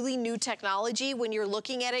really new technology. When you're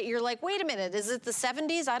looking at it, you're like, wait a minute, is it the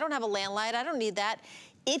 70s? I don't have a landline. I don't need that.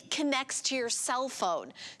 It connects to your cell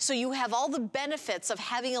phone. So you have all the benefits of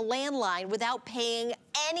having a landline without paying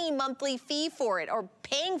any monthly fee for it or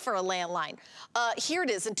paying for a landline. Here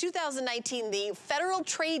it is. In 2019, the Federal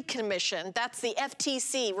Trade Commission, that's the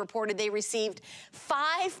FTC, reported they received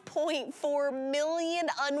 5.4 million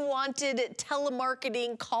unwanted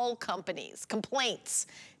telemarketing call complaints.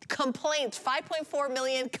 5.4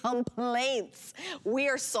 million complaints. We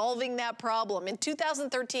are solving that problem. In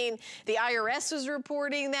 2013, the IRS was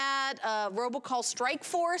reporting that, robocall strike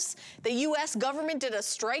force. The US government did a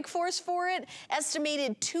strike force for it,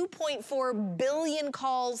 estimated 2.4 billion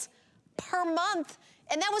calls per month.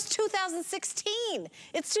 And that was 2016.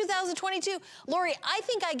 It's 2022. Lori, I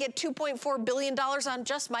think I get $2.4 billion on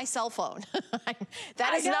just my cell phone.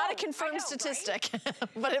 That is not a confirmed statistic, right?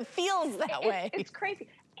 But it feels that way. It's crazy.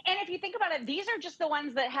 And if you think about it, these are just the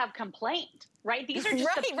ones that have complained, right? These are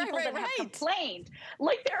just the people that have complained.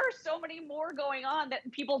 Like, there are so many more going on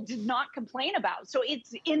that people did not complain about. So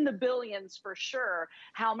it's in the billions for sure,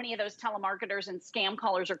 how many of those telemarketers and scam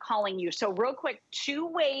callers are calling you. So real quick, 2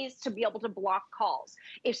 ways to be able to block calls.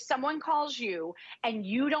 If someone calls you and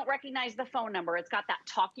you don't recognize the phone number, it's got that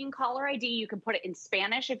talking caller ID. You can put it in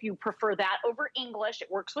Spanish if you prefer that over English. It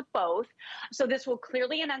works with both. So this will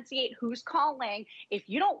clearly enunciate who's calling. If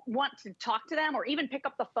you don't want to talk to them or even pick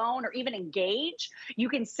up the phone or even engage, you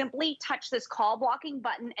can simply touch this call blocking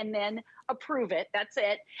button and then approve it. That's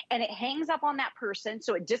it. And it hangs up on that person.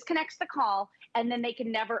 So it disconnects the call and then they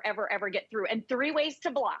can never, ever, ever get through. And 3 ways to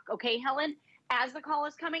block. Okay, Helen? As the call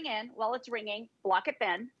is coming in, while it's ringing, block it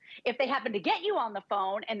then. If they happen to get you on the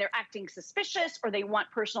phone and they're acting suspicious or they want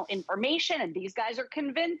personal information, and these guys are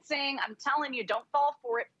convincing, I'm telling you, don't fall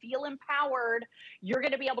for it. Feel empowered. You're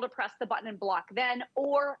going to be able to press the button and block then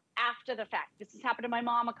or after the fact. This has happened to my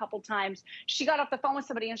mom a couple times. She got off the phone with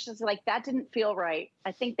somebody and she's like, that didn't feel right.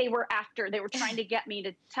 I think they were trying to get me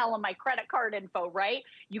to tell them my credit card info, right?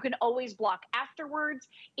 You can always block afterwards.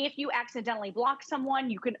 If you accidentally block someone,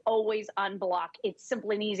 you can always unblock. It's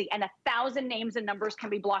simple and easy. And 1,000 names and numbers can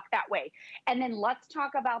be blocked that way. And then let's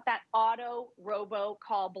talk about that auto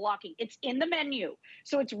robocall blocking. It's in the menu.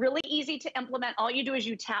 So it's really easy to implement. All you do is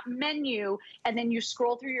you tap menu and then you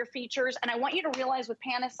scroll through your features. And I want you to realize with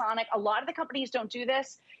Panasonic, a lot of the companies don't do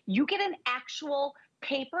this. You get an actual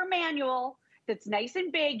paper manual that's nice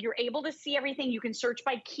and big. You're able to see everything. You can search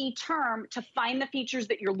by key term to find the features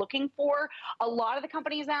that you're looking for. A lot of the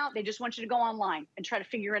companies out, they just want you to go online and try to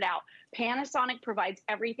figure it out. Panasonic provides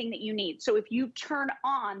everything that you need. So if you turn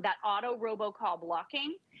on that auto robocall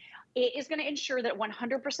blocking, it is going to ensure that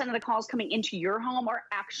 100% of the calls coming into your home are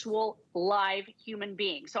actual live human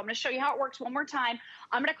beings. So I'm going to show you how it works one more time.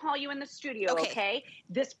 I'm going to call you in the studio, okay?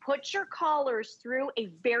 This puts your callers through a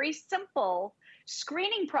very simple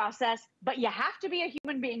screening process, but you have to be a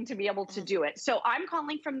human being to be able to do it. So I'm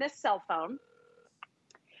calling from this cell phone.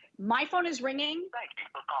 My phone is ringing. Thank you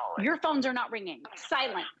for calling. Your phones are not ringing.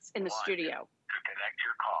 Silence in the studio. Connect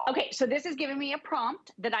your call. Okay, so this is giving me a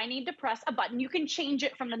prompt that I need to press a button. You can change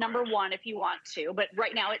it from the number 1 if you want to, but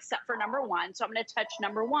right now it's set for number 1. So I'm going to touch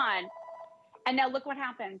number 1. And now look what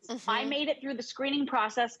happens. I made it through the screening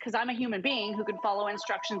process because I'm a human being who can follow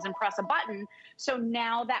instructions and press a button. So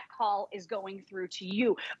now that call is going through to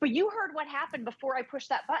you. But you heard what happened before I pushed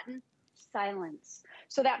that button. Silence.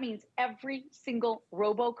 So that means every single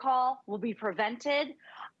robocall will be prevented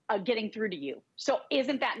getting through to you. So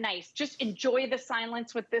isn't that nice? Just enjoy the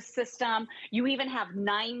silence with this system. You even have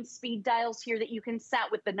 9 speed dials here that you can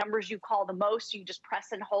set with the numbers you call the most. You just press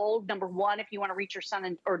and hold. Number 1, if you want to reach your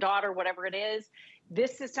son or daughter, whatever it is.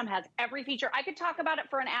 This system has every feature. I could talk about it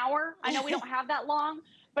for an hour. I know we don't have that long,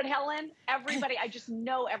 but Helen, everybody, I just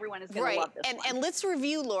know everyone is going to love this one. And let's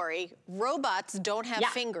review, Lori. Robots don't have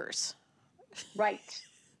fingers. Right.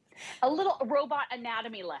 A little robot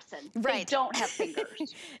anatomy lesson. Right. They don't have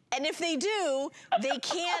fingers. And if they do, they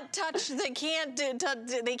can't touch. They can't do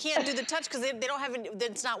the touch because they don't have.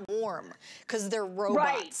 It's not warm because they're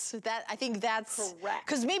robots. Right. That I think that's correct.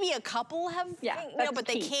 Because maybe a couple have, but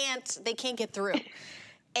they can't. They can't get through.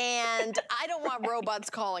 And I don't want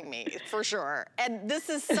robots calling me for sure. And this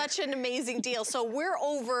is such an amazing deal. So we're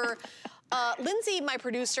over. Lindsay, my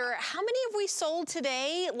producer, how many have we sold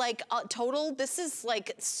today? Like total? This is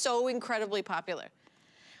like so incredibly popular.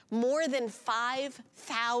 More than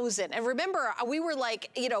 5,000. And remember, we were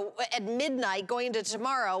like, at midnight going into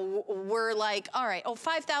tomorrow, we're like, all right,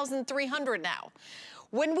 5,300 now.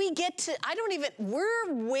 When we get to,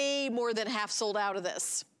 we're way more than half sold out of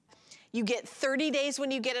this. You get 30 days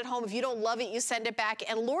when you get it home. If you don't love it, you send it back.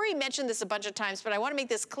 And Lori mentioned this a bunch of times, but I want to make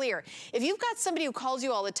this clear. If you've got somebody who calls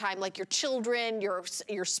you all the time, like your children, your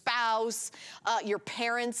spouse, your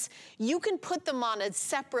parents, you can put them on a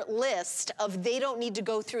separate list of they don't need to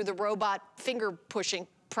go through the robot finger pushing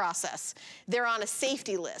process. They're on a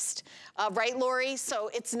safety list, right, Lori? So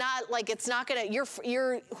it's not like gonna,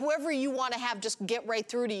 whoever you want to have just get right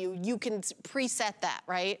through to you, you can preset that,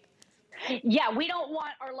 right? Yeah, we don't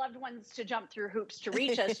want our loved ones to jump through hoops to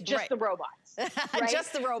reach us, just the robots. Right?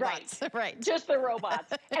 Just the robots, right. Just the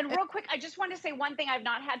robots. And real quick, I just want to say one thing. I've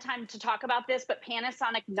not had time to talk about this, but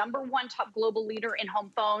Panasonic, #1 top global leader in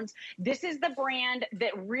home phones. This is the brand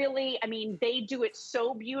that really, they do it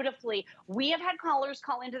so beautifully. We have had callers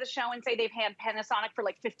call into the show and say they've had Panasonic for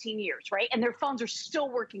like 15 years, right? And their phones are still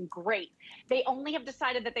working great. They only have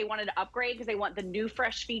decided that they wanted to upgrade because they want the new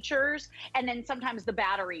fresh features. And then sometimes the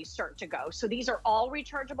batteries start to go. So these are all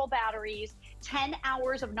rechargeable batteries, 10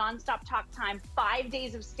 hours of nonstop talk time, 5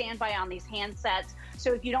 days of standby on these handsets.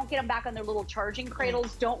 So if you don't get them back on their little charging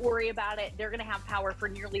cradles, don't worry about it. They're going to have power for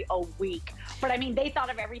nearly a week. But they thought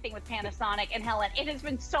of everything with Panasonic. And Helen, it has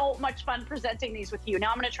been so much fun presenting these with you.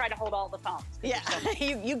 Now I'm going to try to hold all the phones. Yeah,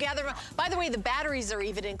 you gather them. By the way, the batteries are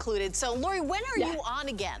even included. So Lori, when are you on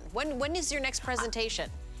again? When is your next presentation?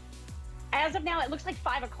 As of now, it looks like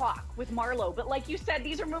 5 o'clock with Marlo. But like you said,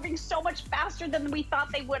 these are moving so much faster than we thought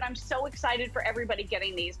they would. I'm so excited for everybody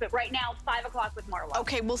getting these. But right now, 5 o'clock with Marlo.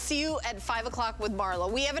 Okay, we'll see you at 5 o'clock with Marlo.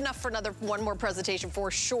 We have enough for one more presentation for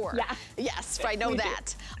sure. Yeah. Yes, I know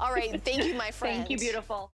that. All right, thank you, my friend. Thank you,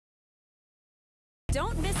 beautiful.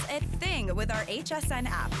 Don't miss a thing with our HSN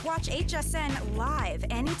app. Watch HSN live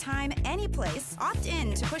anytime, anyplace. Opt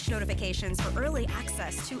in to push notifications for early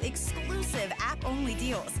access to exclusive app-only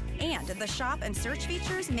deals. And the shop and search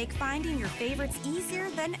features make finding your favorites easier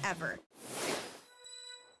than ever.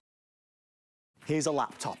 Here's a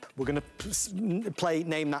laptop. We're gonna play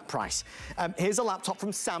Name That Price. Here's a laptop from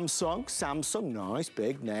Samsung. Samsung, nice,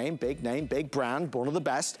 big name, big brand, one of the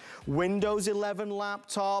best. Windows 11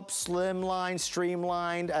 laptop, slimline,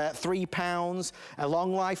 streamlined, £3, a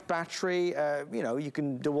long life battery. You know, you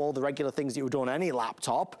can do all the regular things that you would do on any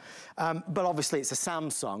laptop. But obviously it's a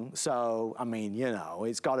Samsung, so, I mean, you know,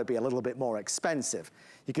 it's gotta be a little bit more expensive.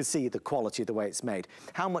 You can see the quality of the way it's made.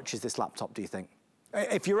 How much is this laptop, do you think?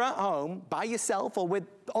 If you're at home, by yourself or with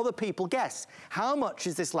other people, guess, how much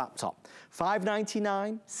is this laptop?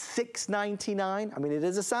 $599, $699, I mean, it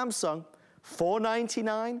is a Samsung,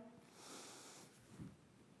 $499.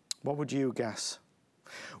 What would you guess?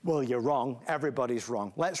 Well, you're wrong, everybody's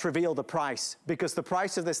wrong. Let's reveal the price, because the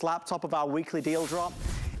price of this laptop of our weekly deal drop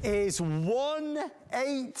is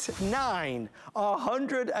 $189,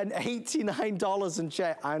 $189 and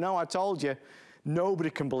check. I know, I told you. Nobody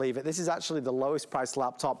can believe it. This is actually the lowest priced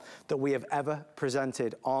laptop that we have ever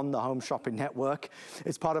presented on the Home Shopping Network.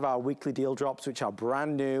 It's part of our weekly deal drops, which are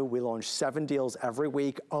brand new. We launch 7 deals every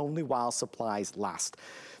week, only while supplies last.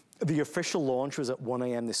 The official launch was at 1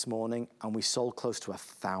 a.m. this morning, and we sold close to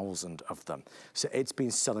 1,000 of them. So it's been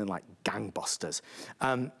selling like gangbusters.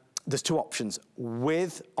 There's 2 options,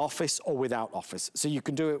 with Office or without Office. So you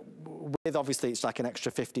can do it with, obviously, it's like an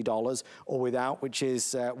extra $50, or without, which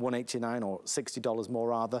is $189 or $60 more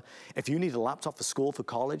rather. If you need a laptop for school, for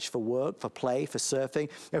college, for work, for play, for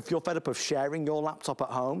surfing, if you're fed up of sharing your laptop at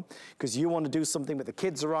home because you want to do something but the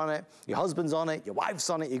kids are on it, your husband's on it, your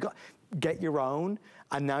wife's on it, get your own,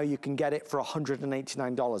 and now you can get it for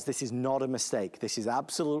 $189. This is not a mistake. This is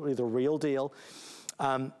absolutely the real deal.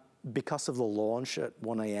 Because of the launch at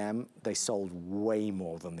 1 a.m., they sold way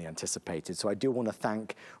more than they anticipated. So I do want to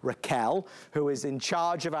thank Raquel, who is in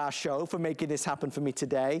charge of our show, for making this happen for me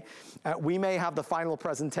today. We may have the final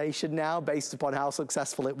presentation now based upon how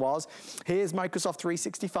successful it was. Here's Microsoft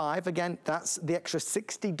 365. Again, that's the extra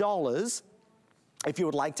 $60 if you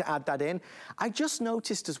would like to add that in. I just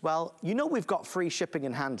noticed as well, you know we've got free shipping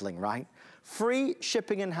and handling, right? Free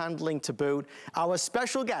shipping and handling to boot. Our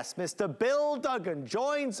special guest, Mr. Bill Duggan,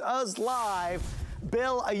 joins us live.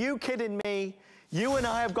 Bill, are you kidding me? You and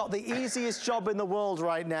I have got the easiest job in the world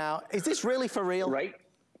right now. Is this really for real? Right.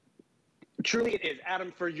 Truly it is.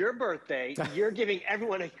 Adam, for your birthday, you're giving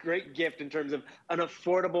everyone a great gift in terms of an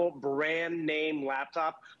affordable brand name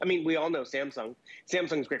laptop. I mean, we all know Samsung.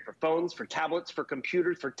 Samsung's great for phones, for tablets, for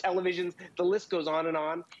computers, for televisions. The list goes on.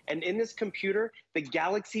 And in this computer, the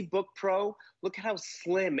Galaxy Book Pro, look at how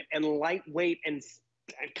slim and lightweight and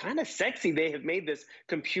kind of sexy they have made this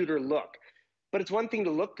computer look. But it's one thing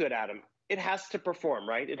to look good, Adam. It has to perform,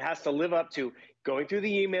 right? It has to live up to going through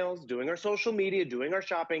the emails, doing our social media, doing our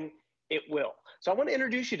shopping. It will. So I want to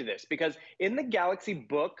introduce you to this because in the Galaxy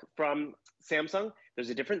Book from Samsung, there's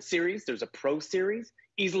a different series. There's a Pro series,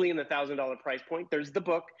 easily in the $1,000 price point. There's the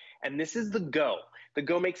Book, and this is the Go. The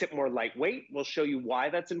Go makes it more lightweight. We'll show you why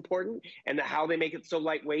that's important and how they make it so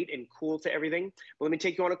lightweight and cool to everything. But let me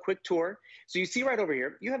take you on a quick tour. So you see right over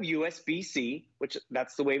here, you have USB-C, which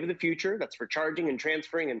that's the wave of the future. That's for charging and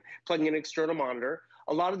transferring and plugging in an external monitor.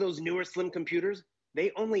 A lot of those newer slim computers,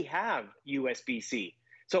 they only have USB-C.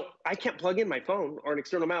 So I can't plug in my phone or an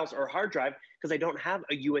external mouse or hard drive because I don't have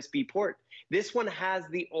a USB port. This one has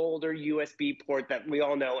the older USB port that we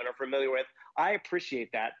all know and are familiar with. I appreciate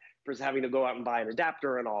that versus having to go out and buy an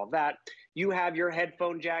adapter and all of that. You have your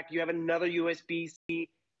headphone jack, you have another USB-C,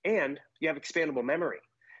 and you have expandable memory.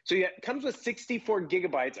 So yeah, it comes with 64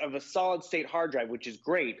 gigabytes of a solid state hard drive, which is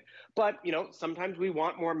great. But you know, sometimes we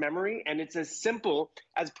want more memory, and it's as simple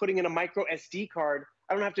as putting in a micro SD card.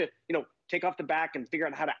 I don't have to, take off the back and figure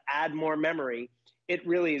out how to add more memory. It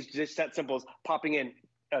really is just that simple as popping in,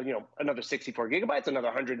 another 64 gigabytes, another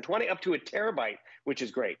 120, up to a terabyte, which is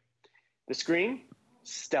great. The screen,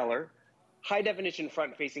 stellar. High definition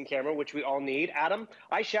front facing camera, which we all need. Adam,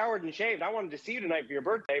 I showered and shaved. I wanted to see you tonight for your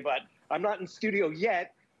birthday, but I'm not in studio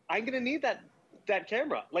yet. I'm gonna need that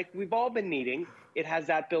camera like we've all been needing. It has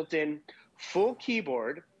that built in, full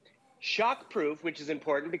keyboard, shock-proof, which is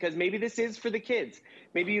important because maybe this is for the kids.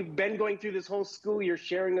 Maybe you've been going through this whole school year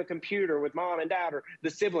sharing a computer with mom and dad or the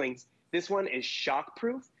siblings. This one is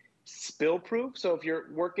shock-proof, spill-proof. So if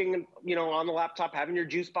you're working, on the laptop, having your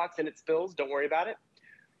juice box and it spills, don't worry about it.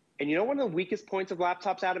 And one of the weakest points of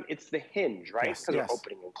laptops, Adam, it's the hinge, right? Because they're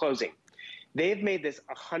opening and closing. They've made this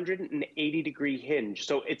 180-degree hinge,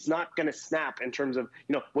 so it's not going to snap in terms of,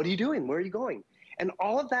 you know, what are you doing? Where are you going? And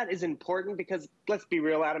all of that is important because, let's be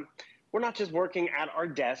real, Adam, we're not just working at our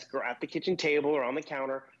desk or at the kitchen table or on the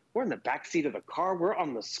counter. We're in the back seat of the car. We're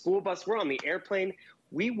on the school bus. We're on the airplane.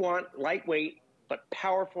 We want lightweight but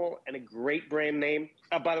powerful and a great brand name.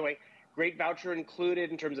 By the way, great voucher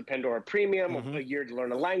included in terms of Pandora Premium, a year to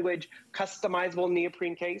learn a language, customizable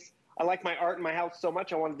neoprene case. I like my art in my house so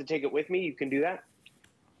much I wanted to take it with me. You can do that.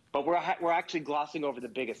 But we're actually glossing over the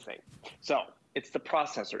biggest thing. So it's the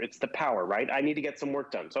processor. It's the power, right? I need to get some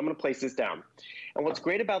work done. So I'm going to place this down. And what's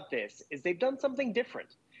great about this is they've done something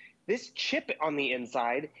different. This chip on the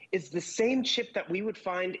inside is the same chip that we would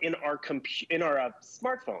find in our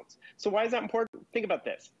smartphones. So why is that important? Think about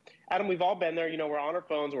this. Adam, we've all been there. You know, we're on our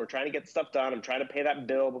phones. We're trying to get stuff done. I'm trying to pay that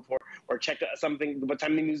bill before or check something, what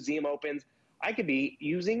time the museum opens. I could be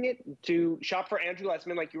using it to shop for Andrew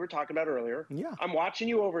Lessman like you were talking about earlier. Yeah. I'm watching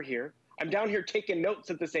you over here. I'm down here taking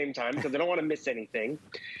notes at the same time because I don't want to miss anything.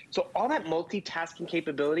 So all that multitasking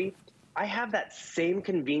capability, I have that same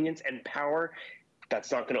convenience and power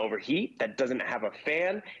that's not going to overheat, that doesn't have a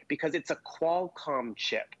fan, because it's a Qualcomm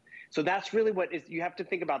chip. So that's really what is, you have to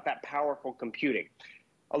think about that powerful computing.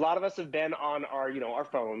 A lot of us have been on our, you know, our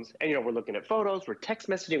phones, and, you know, we're looking at photos, we're text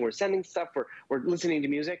messaging, we're sending stuff, we're listening to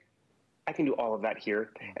music. I can do all of that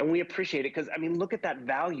here, and we appreciate it because, I mean, look at that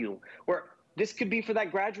value. Where this could be for that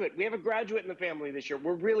graduate. We have a graduate in the family this year.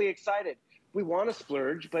 We're really excited. We want to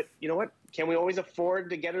splurge, but you know what? Can we always afford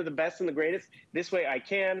to get her the best and the greatest? This way I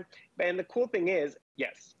can. And the cool thing is,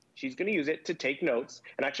 yes, she's going to use it to take notes.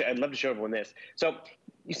 And actually, I'd love to show everyone this. So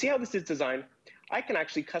you see how this is designed? I can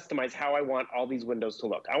actually customize how I want all these windows to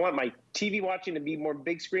look. I want my TV watching to be more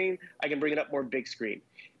big screen. I can bring it up more big screen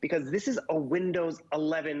because this is a Windows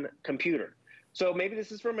 11 computer. So maybe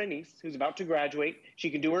this is for my niece who's about to graduate. She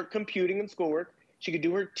can do her computing and schoolwork. She could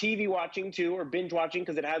do her TV watching too, or binge watching,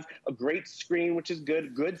 because it has a great screen, which is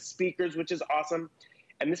good speakers, which is awesome.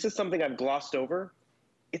 And this is something I've glossed over.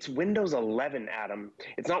 It's Windows 11, Adam.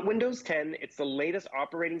 It's not Windows 10. It's the latest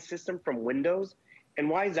operating system from Windows. And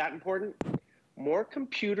why is that important? More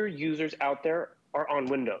computer users out there are on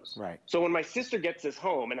Windows. Right. So when my sister gets this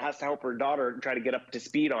home and has to help her daughter try to get up to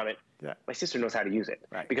speed on it, my sister knows how to use it.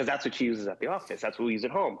 Right. Because that's what she uses at the office. That's what we use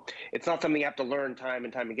at home. It's not something you have to learn time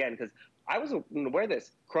and time again, because I wasn't aware of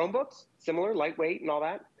this. Chromebooks, similar, lightweight and all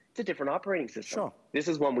that, it's a different operating system. Sure. This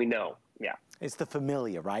is one we know. Yeah. It's the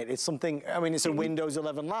familiar, right? It's something, I mean, it's a Windows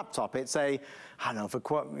 11 laptop. It's a, I don't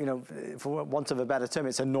know, for want of a better term,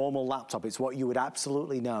 it's a normal laptop. It's what you would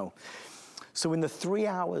absolutely know. So in the 3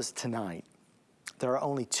 hours tonight, there are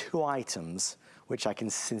only 2 items which I can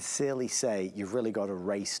sincerely say you've really got to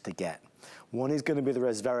race to get. One is going to be the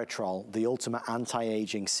resveratrol, the ultimate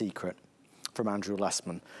anti-aging secret from Andrew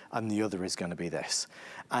Lessman, and the other is going to be this.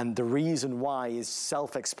 And the reason why is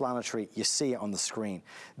self-explanatory. You see it on the screen.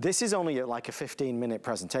 This is only like a 15-minute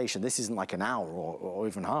presentation. This isn't like an hour or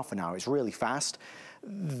even half an hour. It's really fast.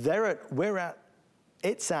 It's at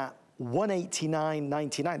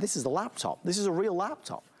 $189.99. This is the laptop. This is a real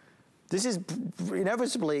laptop. This is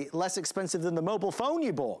inevitably less expensive than the mobile phone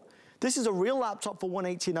you bought. This is a real laptop for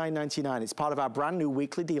 $189.99. It's part of our brand new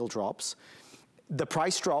weekly deal drops. The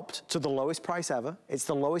price dropped to the lowest price ever. It's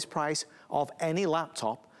the lowest price of any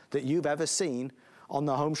laptop that you've ever seen on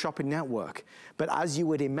the Home Shopping Network. But as you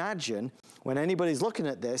would imagine, when anybody's looking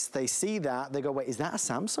at this, they see that, they go, wait, is that a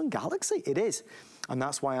Samsung Galaxy? It is. And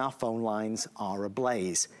that's why our phone lines are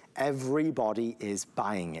ablaze. Everybody is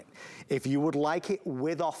buying it. If you would like it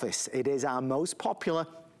with Office, it is our most popular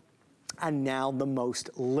and now the most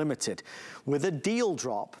limited. With a deal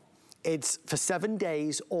drop, it's for 7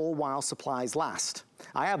 days, all while supplies last.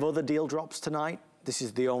 I have other deal drops tonight. This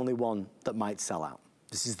is the only one that might sell out.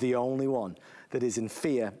 This is the only one that is in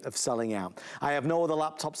fear of selling out. I have no other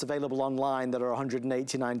laptops available online that are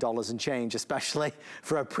 $189 and change, especially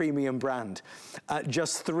for a premium brand.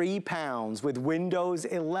 Just £3 with Windows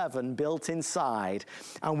 11 built inside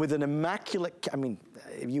and with an immaculate, I mean,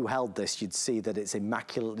 if you held this, you'd see that it's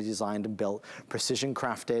immaculately designed and built, precision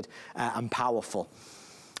crafted and powerful.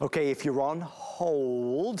 Okay, if you're on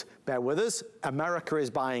hold, bear with us. America is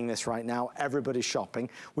buying this right now. Everybody's shopping.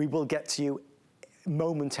 We will get to you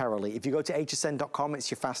momentarily. If you go to hsn.com, it's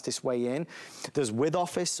your fastest way in. There's with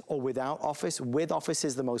Office or without Office. With Office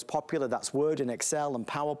is the most popular. That's Word and Excel and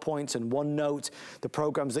PowerPoint and OneNote, the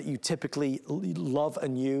programs that you typically love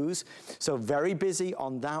and use. So very busy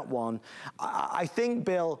on that one. I think,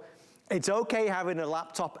 Bill, it's okay having a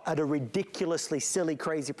laptop at a ridiculously silly,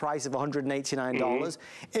 crazy price of $189.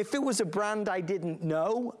 If it was a brand I didn't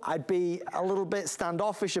know, I'd be a little bit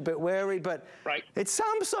standoffish, a bit wary, but it's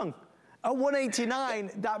Samsung. At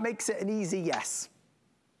 $189, that makes it an easy yes.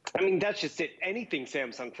 I mean, that's just it. Anything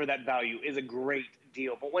Samsung for that value is a great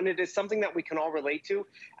deal. But when it is something that we can all relate to,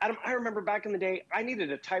 Adam, I remember back in the day, I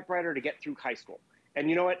needed a typewriter to get through high school. And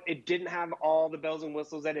you know what? It didn't have all the bells and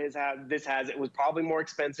whistles that this has. It was probably more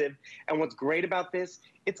expensive. And what's great about this,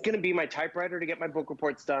 it's going to be my typewriter to get my book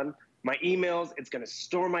reports done, my emails. It's going to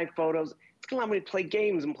store my photos. It's going to allow me to play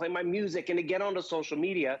games and play my music and to get onto social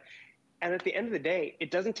media. And at the end of the day,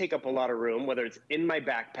 it doesn't take up a lot of room, whether it's in my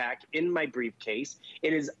backpack, in my briefcase.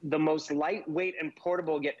 It is the most lightweight and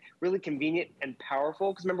portable, yet really convenient and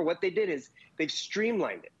powerful. Because remember, what they did is they've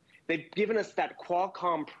streamlined it. They've given us that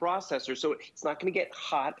Qualcomm processor, so it's not going to get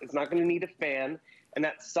hot. It's not going to need a fan. And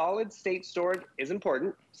that solid state storage is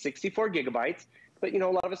important, 64 gigabytes. But, you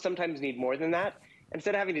know, a lot of us sometimes need more than that.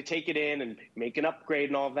 Instead of having to take it in and make an upgrade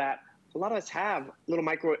and all of that, a lot of us have little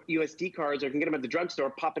micro USB cards, or can get them at the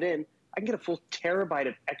drugstore, pop it in. I can get a full terabyte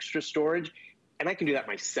of extra storage, and I can do that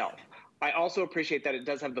myself. I also appreciate that it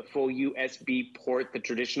does have the full USB port, the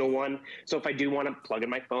traditional one. So if I do want to plug in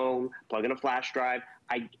my phone, plug in a flash drive,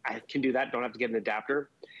 I can do that, don't have to get an adapter.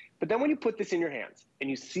 But then when you put this in your hands and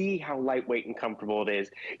you see how lightweight and comfortable it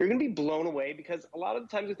is, you're going to be blown away, because a lot of the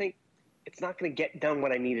times you think, it's not going to get done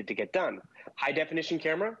what I needed to get done. High definition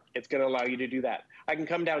camera, it's going to allow you to do that. I can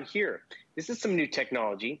come down here. This is some new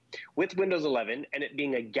technology. With Windows 11 and it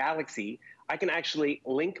being a Galaxy, I can actually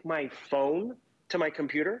link my phone to my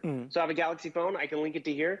computer. So I have a Galaxy phone, I can link it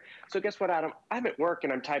to here. So guess what, Adam? I'm at work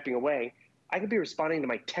and I'm typing away. I could be responding to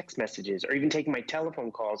my text messages or even taking my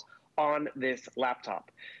telephone calls on this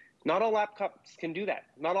laptop. Not all laptops can do that.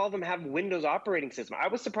 Not all of them have Windows operating system. I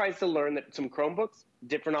was surprised to learn that some Chromebooks,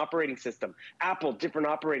 different operating system. Apple, different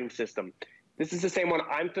operating system. This is the same one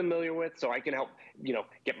I'm familiar with, so I can help, you know,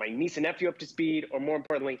 get my niece and nephew up to speed, or more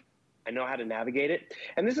importantly, I know how to navigate it.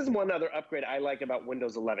 And this is one other upgrade I like about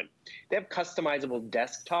Windows 11. They have customizable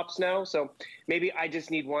desktops now, so maybe I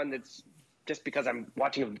just need one that's just because I'm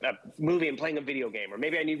watching a movie and playing a video game, or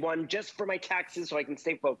maybe I need one just for my taxes so I can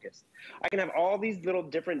stay focused. I can have all these little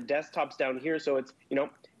different desktops down here, so it's, you know,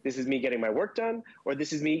 this is me getting my work done, or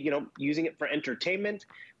this is me, you know, using it for entertainment.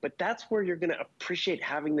 But that's where you're going to appreciate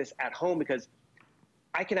having this at home, because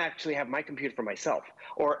I can actually have my computer for myself,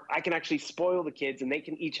 or I can actually spoil the kids and they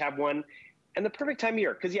can each have one. And the perfect time of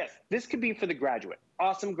year, because yes, this could be for the graduate.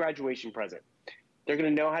 Awesome graduation present. They're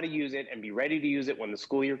going to know how to use it and be ready to use it when the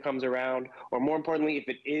school year comes around. Or more importantly, if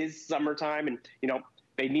it is summertime and, you know,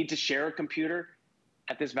 they need to share a computer,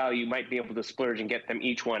 at this value, you might be able to splurge and get them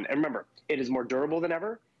each one. And remember, it is more durable than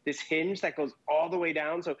ever. This hinge that goes all the way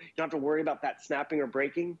down, so you don't have to worry about that snapping or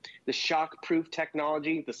breaking. The shock-proof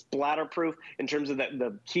technology, the splatter-proof in terms of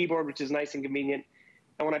the keyboard, which is nice and convenient.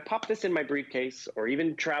 And when I pop this in my briefcase or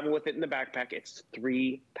even travel with it in the backpack, it's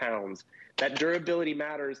 3 pounds. That durability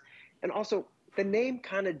matters. And also, the name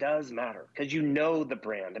kind of does matter, because you know the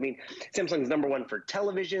brand. I mean, Samsung's #1 for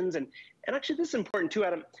televisions. And actually, this is important too,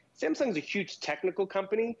 Adam. Samsung's a huge technical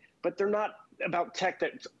company, but they're not about tech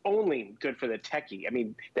that's only good for the techie. I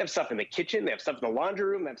mean, they have stuff in the kitchen, they have stuff in the laundry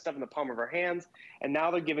room, they have stuff in the palm of our hands, and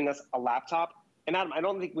now they're giving us a laptop. And Adam, I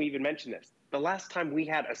don't think we even mentioned this. The last time we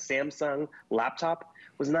had a Samsung laptop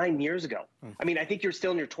was 9 years ago. I mean, I think you're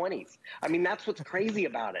still in your 20s. I mean, that's what's crazy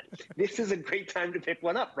about it. This is a great time to pick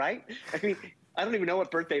one up, right? I mean, I don't even know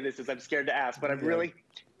what birthday this is. I'm scared to ask, but I'm really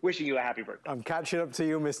wishing you a happy birthday. I'm catching up to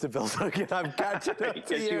you, Mr. Bill Duggan. I'm catching up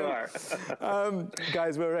to you. Yes, you are.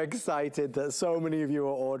 Guys, we're excited that so many of you are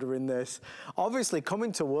ordering this. Obviously,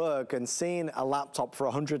 coming to work and seeing a laptop for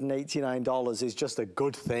 $189 is just a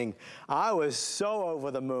good thing. I was so over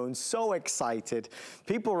the moon, so excited.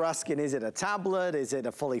 People were asking, is it a tablet? Is it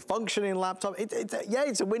a fully functioning laptop? Yeah,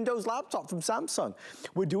 it's a Windows laptop from Samsung.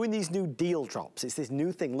 We're doing these new deal drops. It's this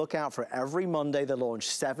new thing. Look out for it. Every Monday, they launch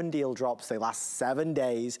 7 deal drops. They last 7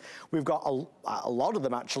 days. We've got a lot of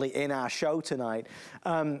them actually in our show tonight,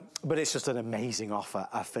 but it's just an amazing offer,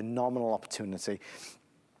 a phenomenal opportunity.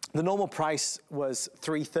 The normal price was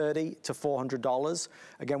 $330 to $400.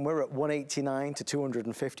 Again, we're at $189 to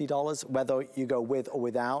 $250, whether you go with or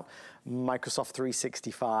without Microsoft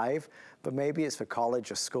 365. But maybe it's for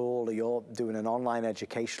college or school, or you're doing an online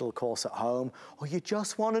educational course at home, or you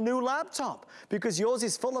just want a new laptop because yours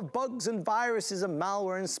is full of bugs and viruses and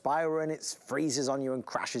malware and spyware, and it freezes on you and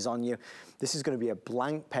crashes on you. This is going to be a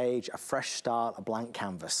blank page, a fresh start, a blank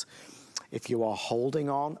canvas. If you are holding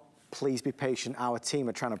on, please be patient. Our team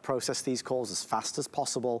are trying to process these calls as fast as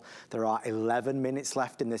possible. There are 11 minutes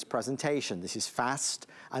left in this presentation. This is fast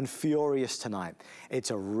and furious tonight.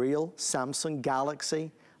 It's a real Samsung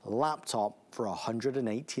Galaxy laptop for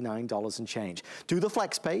 $189 and change. Do the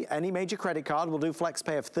FlexPay. Any major credit card will do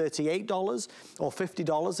FlexPay of $38 or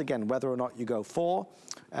 $50, again, whether or not you go for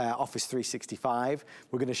Office 365.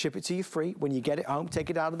 We're gonna ship it to you free. When you get it home, take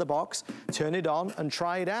it out of the box, turn it on and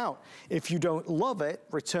try it out. If you don't love it,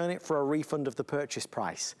 return it for a refund of the purchase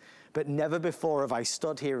price. But never before have I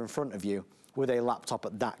stood here in front of you with a laptop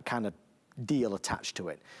at that kind of deal attached to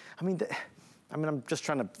it. I mean, I'm just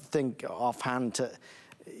trying to think offhand to,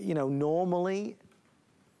 you know, normally,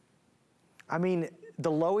 I mean,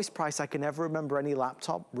 the lowest price I can ever remember any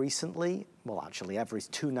laptop recently, well, actually ever, is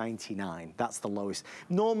 $299. That's the lowest.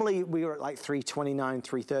 Normally we were at like $329,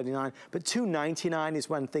 $339, but $299 is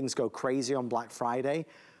when things go crazy on Black Friday.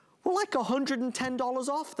 We're like $110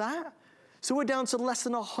 off that. So we're down to less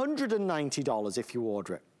than $190 if you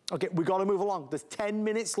order it. Okay, we gotta move along. There's 10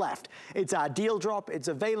 minutes left. It's our deal drop. It's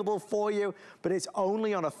available for you, but it's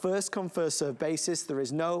only on a first come, first served basis. There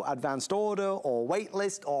is no advanced order or wait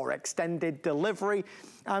list or extended delivery.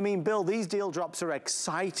 I mean, Bill, these deal drops are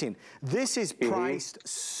exciting. This is priced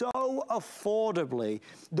so affordably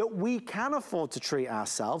that we can afford to treat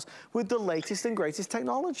ourselves with the latest and greatest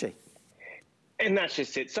technology. And that's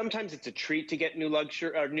just it. Sometimes it's a treat to get new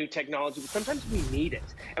luxury or new technology, but sometimes we need it.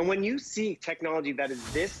 And when you see technology that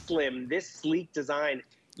is this slim, this sleek design,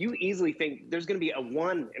 you easily think there's going to be a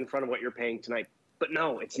 1 in front of what you're paying tonight. But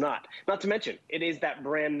no, it's not. Not to mention, it is that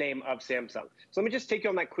brand name of Samsung. So let me just take you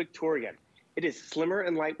on that quick tour again. It is slimmer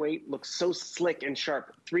and lightweight, looks so slick and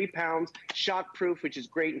sharp. 3 pounds, shock-proof, which is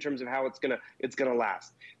great in terms of how it's gonna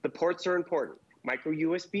last. The ports are important. Micro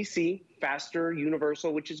USB-C, faster,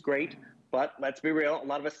 universal, which is great. But let's be real, a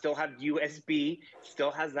lot of us still have USB,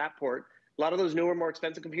 still has that port. A lot of those newer, more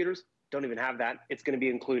expensive computers don't even have that. It's gonna be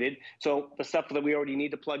included. So the stuff that we already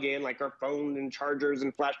need to plug in, like our phone and chargers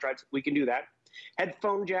and flash drives, we can do that.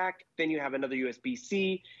 Headphone jack, then you have another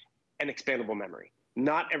USB-C and expandable memory.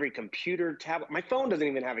 Not every computer, tablet, my phone doesn't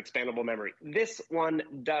even have expandable memory. This one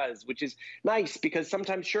does, which is nice because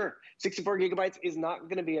sometimes, sure, 64 gigabytes is not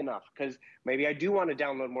gonna be enough because maybe I do wanna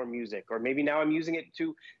download more music, or maybe now I'm using it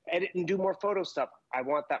to edit and do more photo stuff. I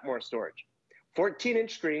want that more storage.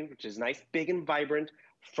 14-inch screen, which is nice, big and vibrant,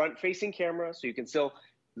 front-facing camera, so you can still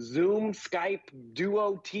Zoom, Skype,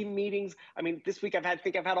 Duo, team meetings. I mean, this week I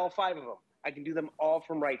think I've had all 5 of them. I can do them all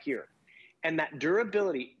from right here. And that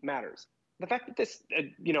durability matters. The fact that this,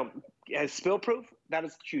 has spill proof, that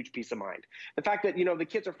is a huge peace of mind. The fact that, the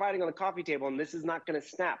kids are fighting on the coffee table and this is not going to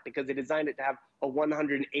snap because they designed it to have a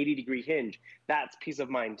 180-degree hinge, that's peace of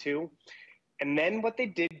mind too. And then what they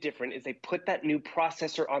did different is they put that new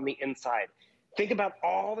processor on the inside. Think about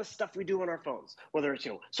all the stuff we do on our phones, whether it's,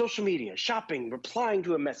 social media, shopping, replying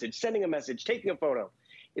to a message, sending a message, taking a photo.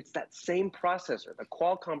 It's that same processor. The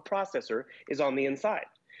Qualcomm processor is on the inside.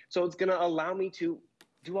 So it's going to allow me to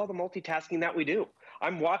do all the multitasking that we do.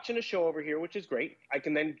 I'm watching a show over here, which is great. I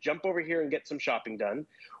can then jump over here and get some shopping done.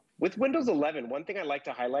 With Windows 11, one thing I like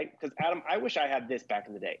to highlight, because Adam, I wish I had this back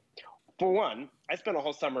in the day. For one, I spent a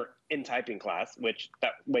whole summer in typing class, which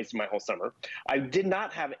that wasted my whole summer. I did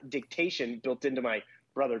not have dictation built into my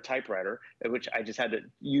Brother typewriter, which I just had to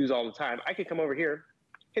use all the time. I could come over here,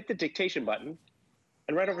 hit the dictation button,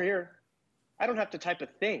 and right over here, I don't have to type a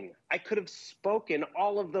thing. I could have spoken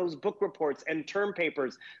all of those book reports and term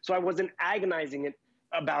papers, so I wasn't agonizing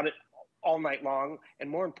about it all night long. And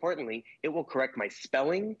more importantly, it will correct my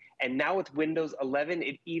spelling. And now with Windows 11,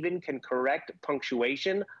 it even can correct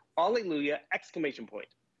punctuation. Hallelujah, exclamation point.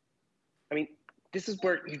 I mean, this is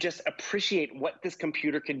where you just appreciate what this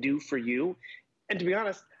computer can do for you. And to be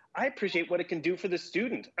honest, I appreciate what it can do for the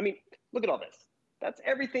student. I mean, look at all this. That's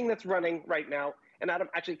everything that's running right now. And Adam,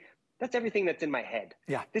 actually, that's everything that's in my head.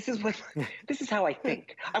 Yeah. This is how I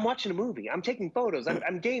think. I'm watching a movie. I'm taking photos.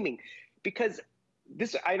 I'm gaming. Because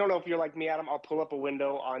this, I don't know if you're like me, Adam, I'll pull up a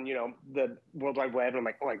window on, the World Wide Web, and I'm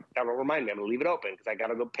like, oh, that'll remind me. I'm going to leave it open because I got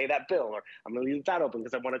to go pay that bill. Or I'm going to leave that open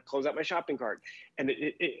because I want to close out my shopping cart. And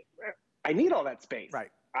I need all that space. Right.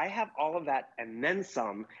 I have all of that and then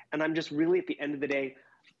some. And I'm just really, at the end of the day,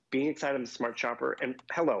 being excited. I'm a smart shopper. And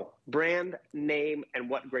hello, brand, name, and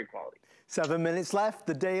what great quality. 7 minutes left.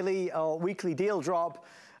 The daily or weekly deal drop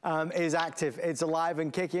is active. It's alive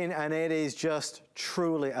and kicking, and it is just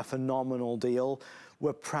truly a phenomenal deal.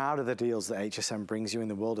 We're proud of the deals that HSN brings you in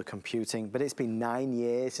the world of computing, but it's been 9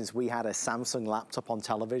 years since we had a Samsung laptop on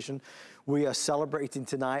television. We are celebrating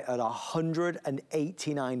tonight at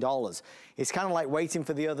 $189. It's kind of like waiting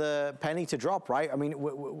for the other penny to drop, right? I mean,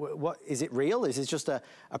 what is it real? Is this just a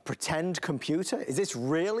pretend computer? Is this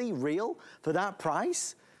really real for that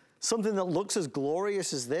price? Something that looks as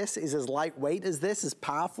glorious as this, is as lightweight as this, as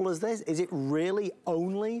powerful as this? Is it really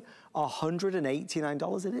only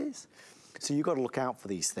 $189 it is. So you got to look out for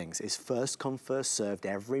these things. It's first come, first served.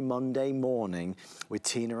 Every Monday morning with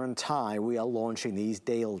Tina and Ty, we are launching these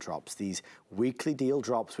deal drops, these weekly deal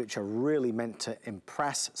drops, which are really meant to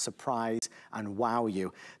impress, surprise, and wow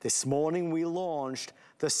you. This morning we launched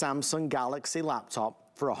the Samsung Galaxy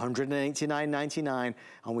laptop for $189.99,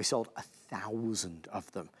 and we sold 1,000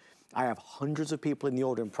 of them. I have hundreds of people in the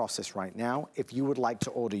ordering process right now. If you would like to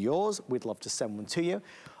order yours, we'd love to send one to you.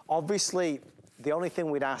 Obviously, the only thing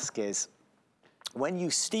we'd ask is, when you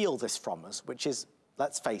steal this from us, which is,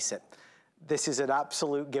 let's face it, this is an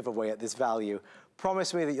absolute giveaway at this value,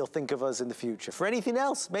 promise me that you'll think of us in the future. For anything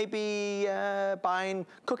else, maybe buying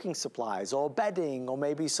cooking supplies or bedding or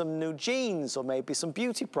maybe some new jeans or maybe some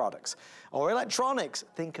beauty products or electronics,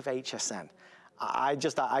 think of HSN. I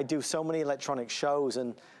do so many electronic shows,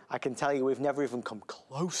 and I can tell you we've never even come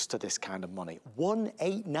close to this kind of money.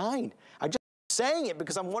 $189. Saying it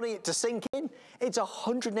because I'm wanting it to sink in. It's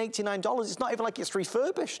 $189. It's not even like it's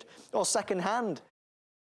refurbished or secondhand.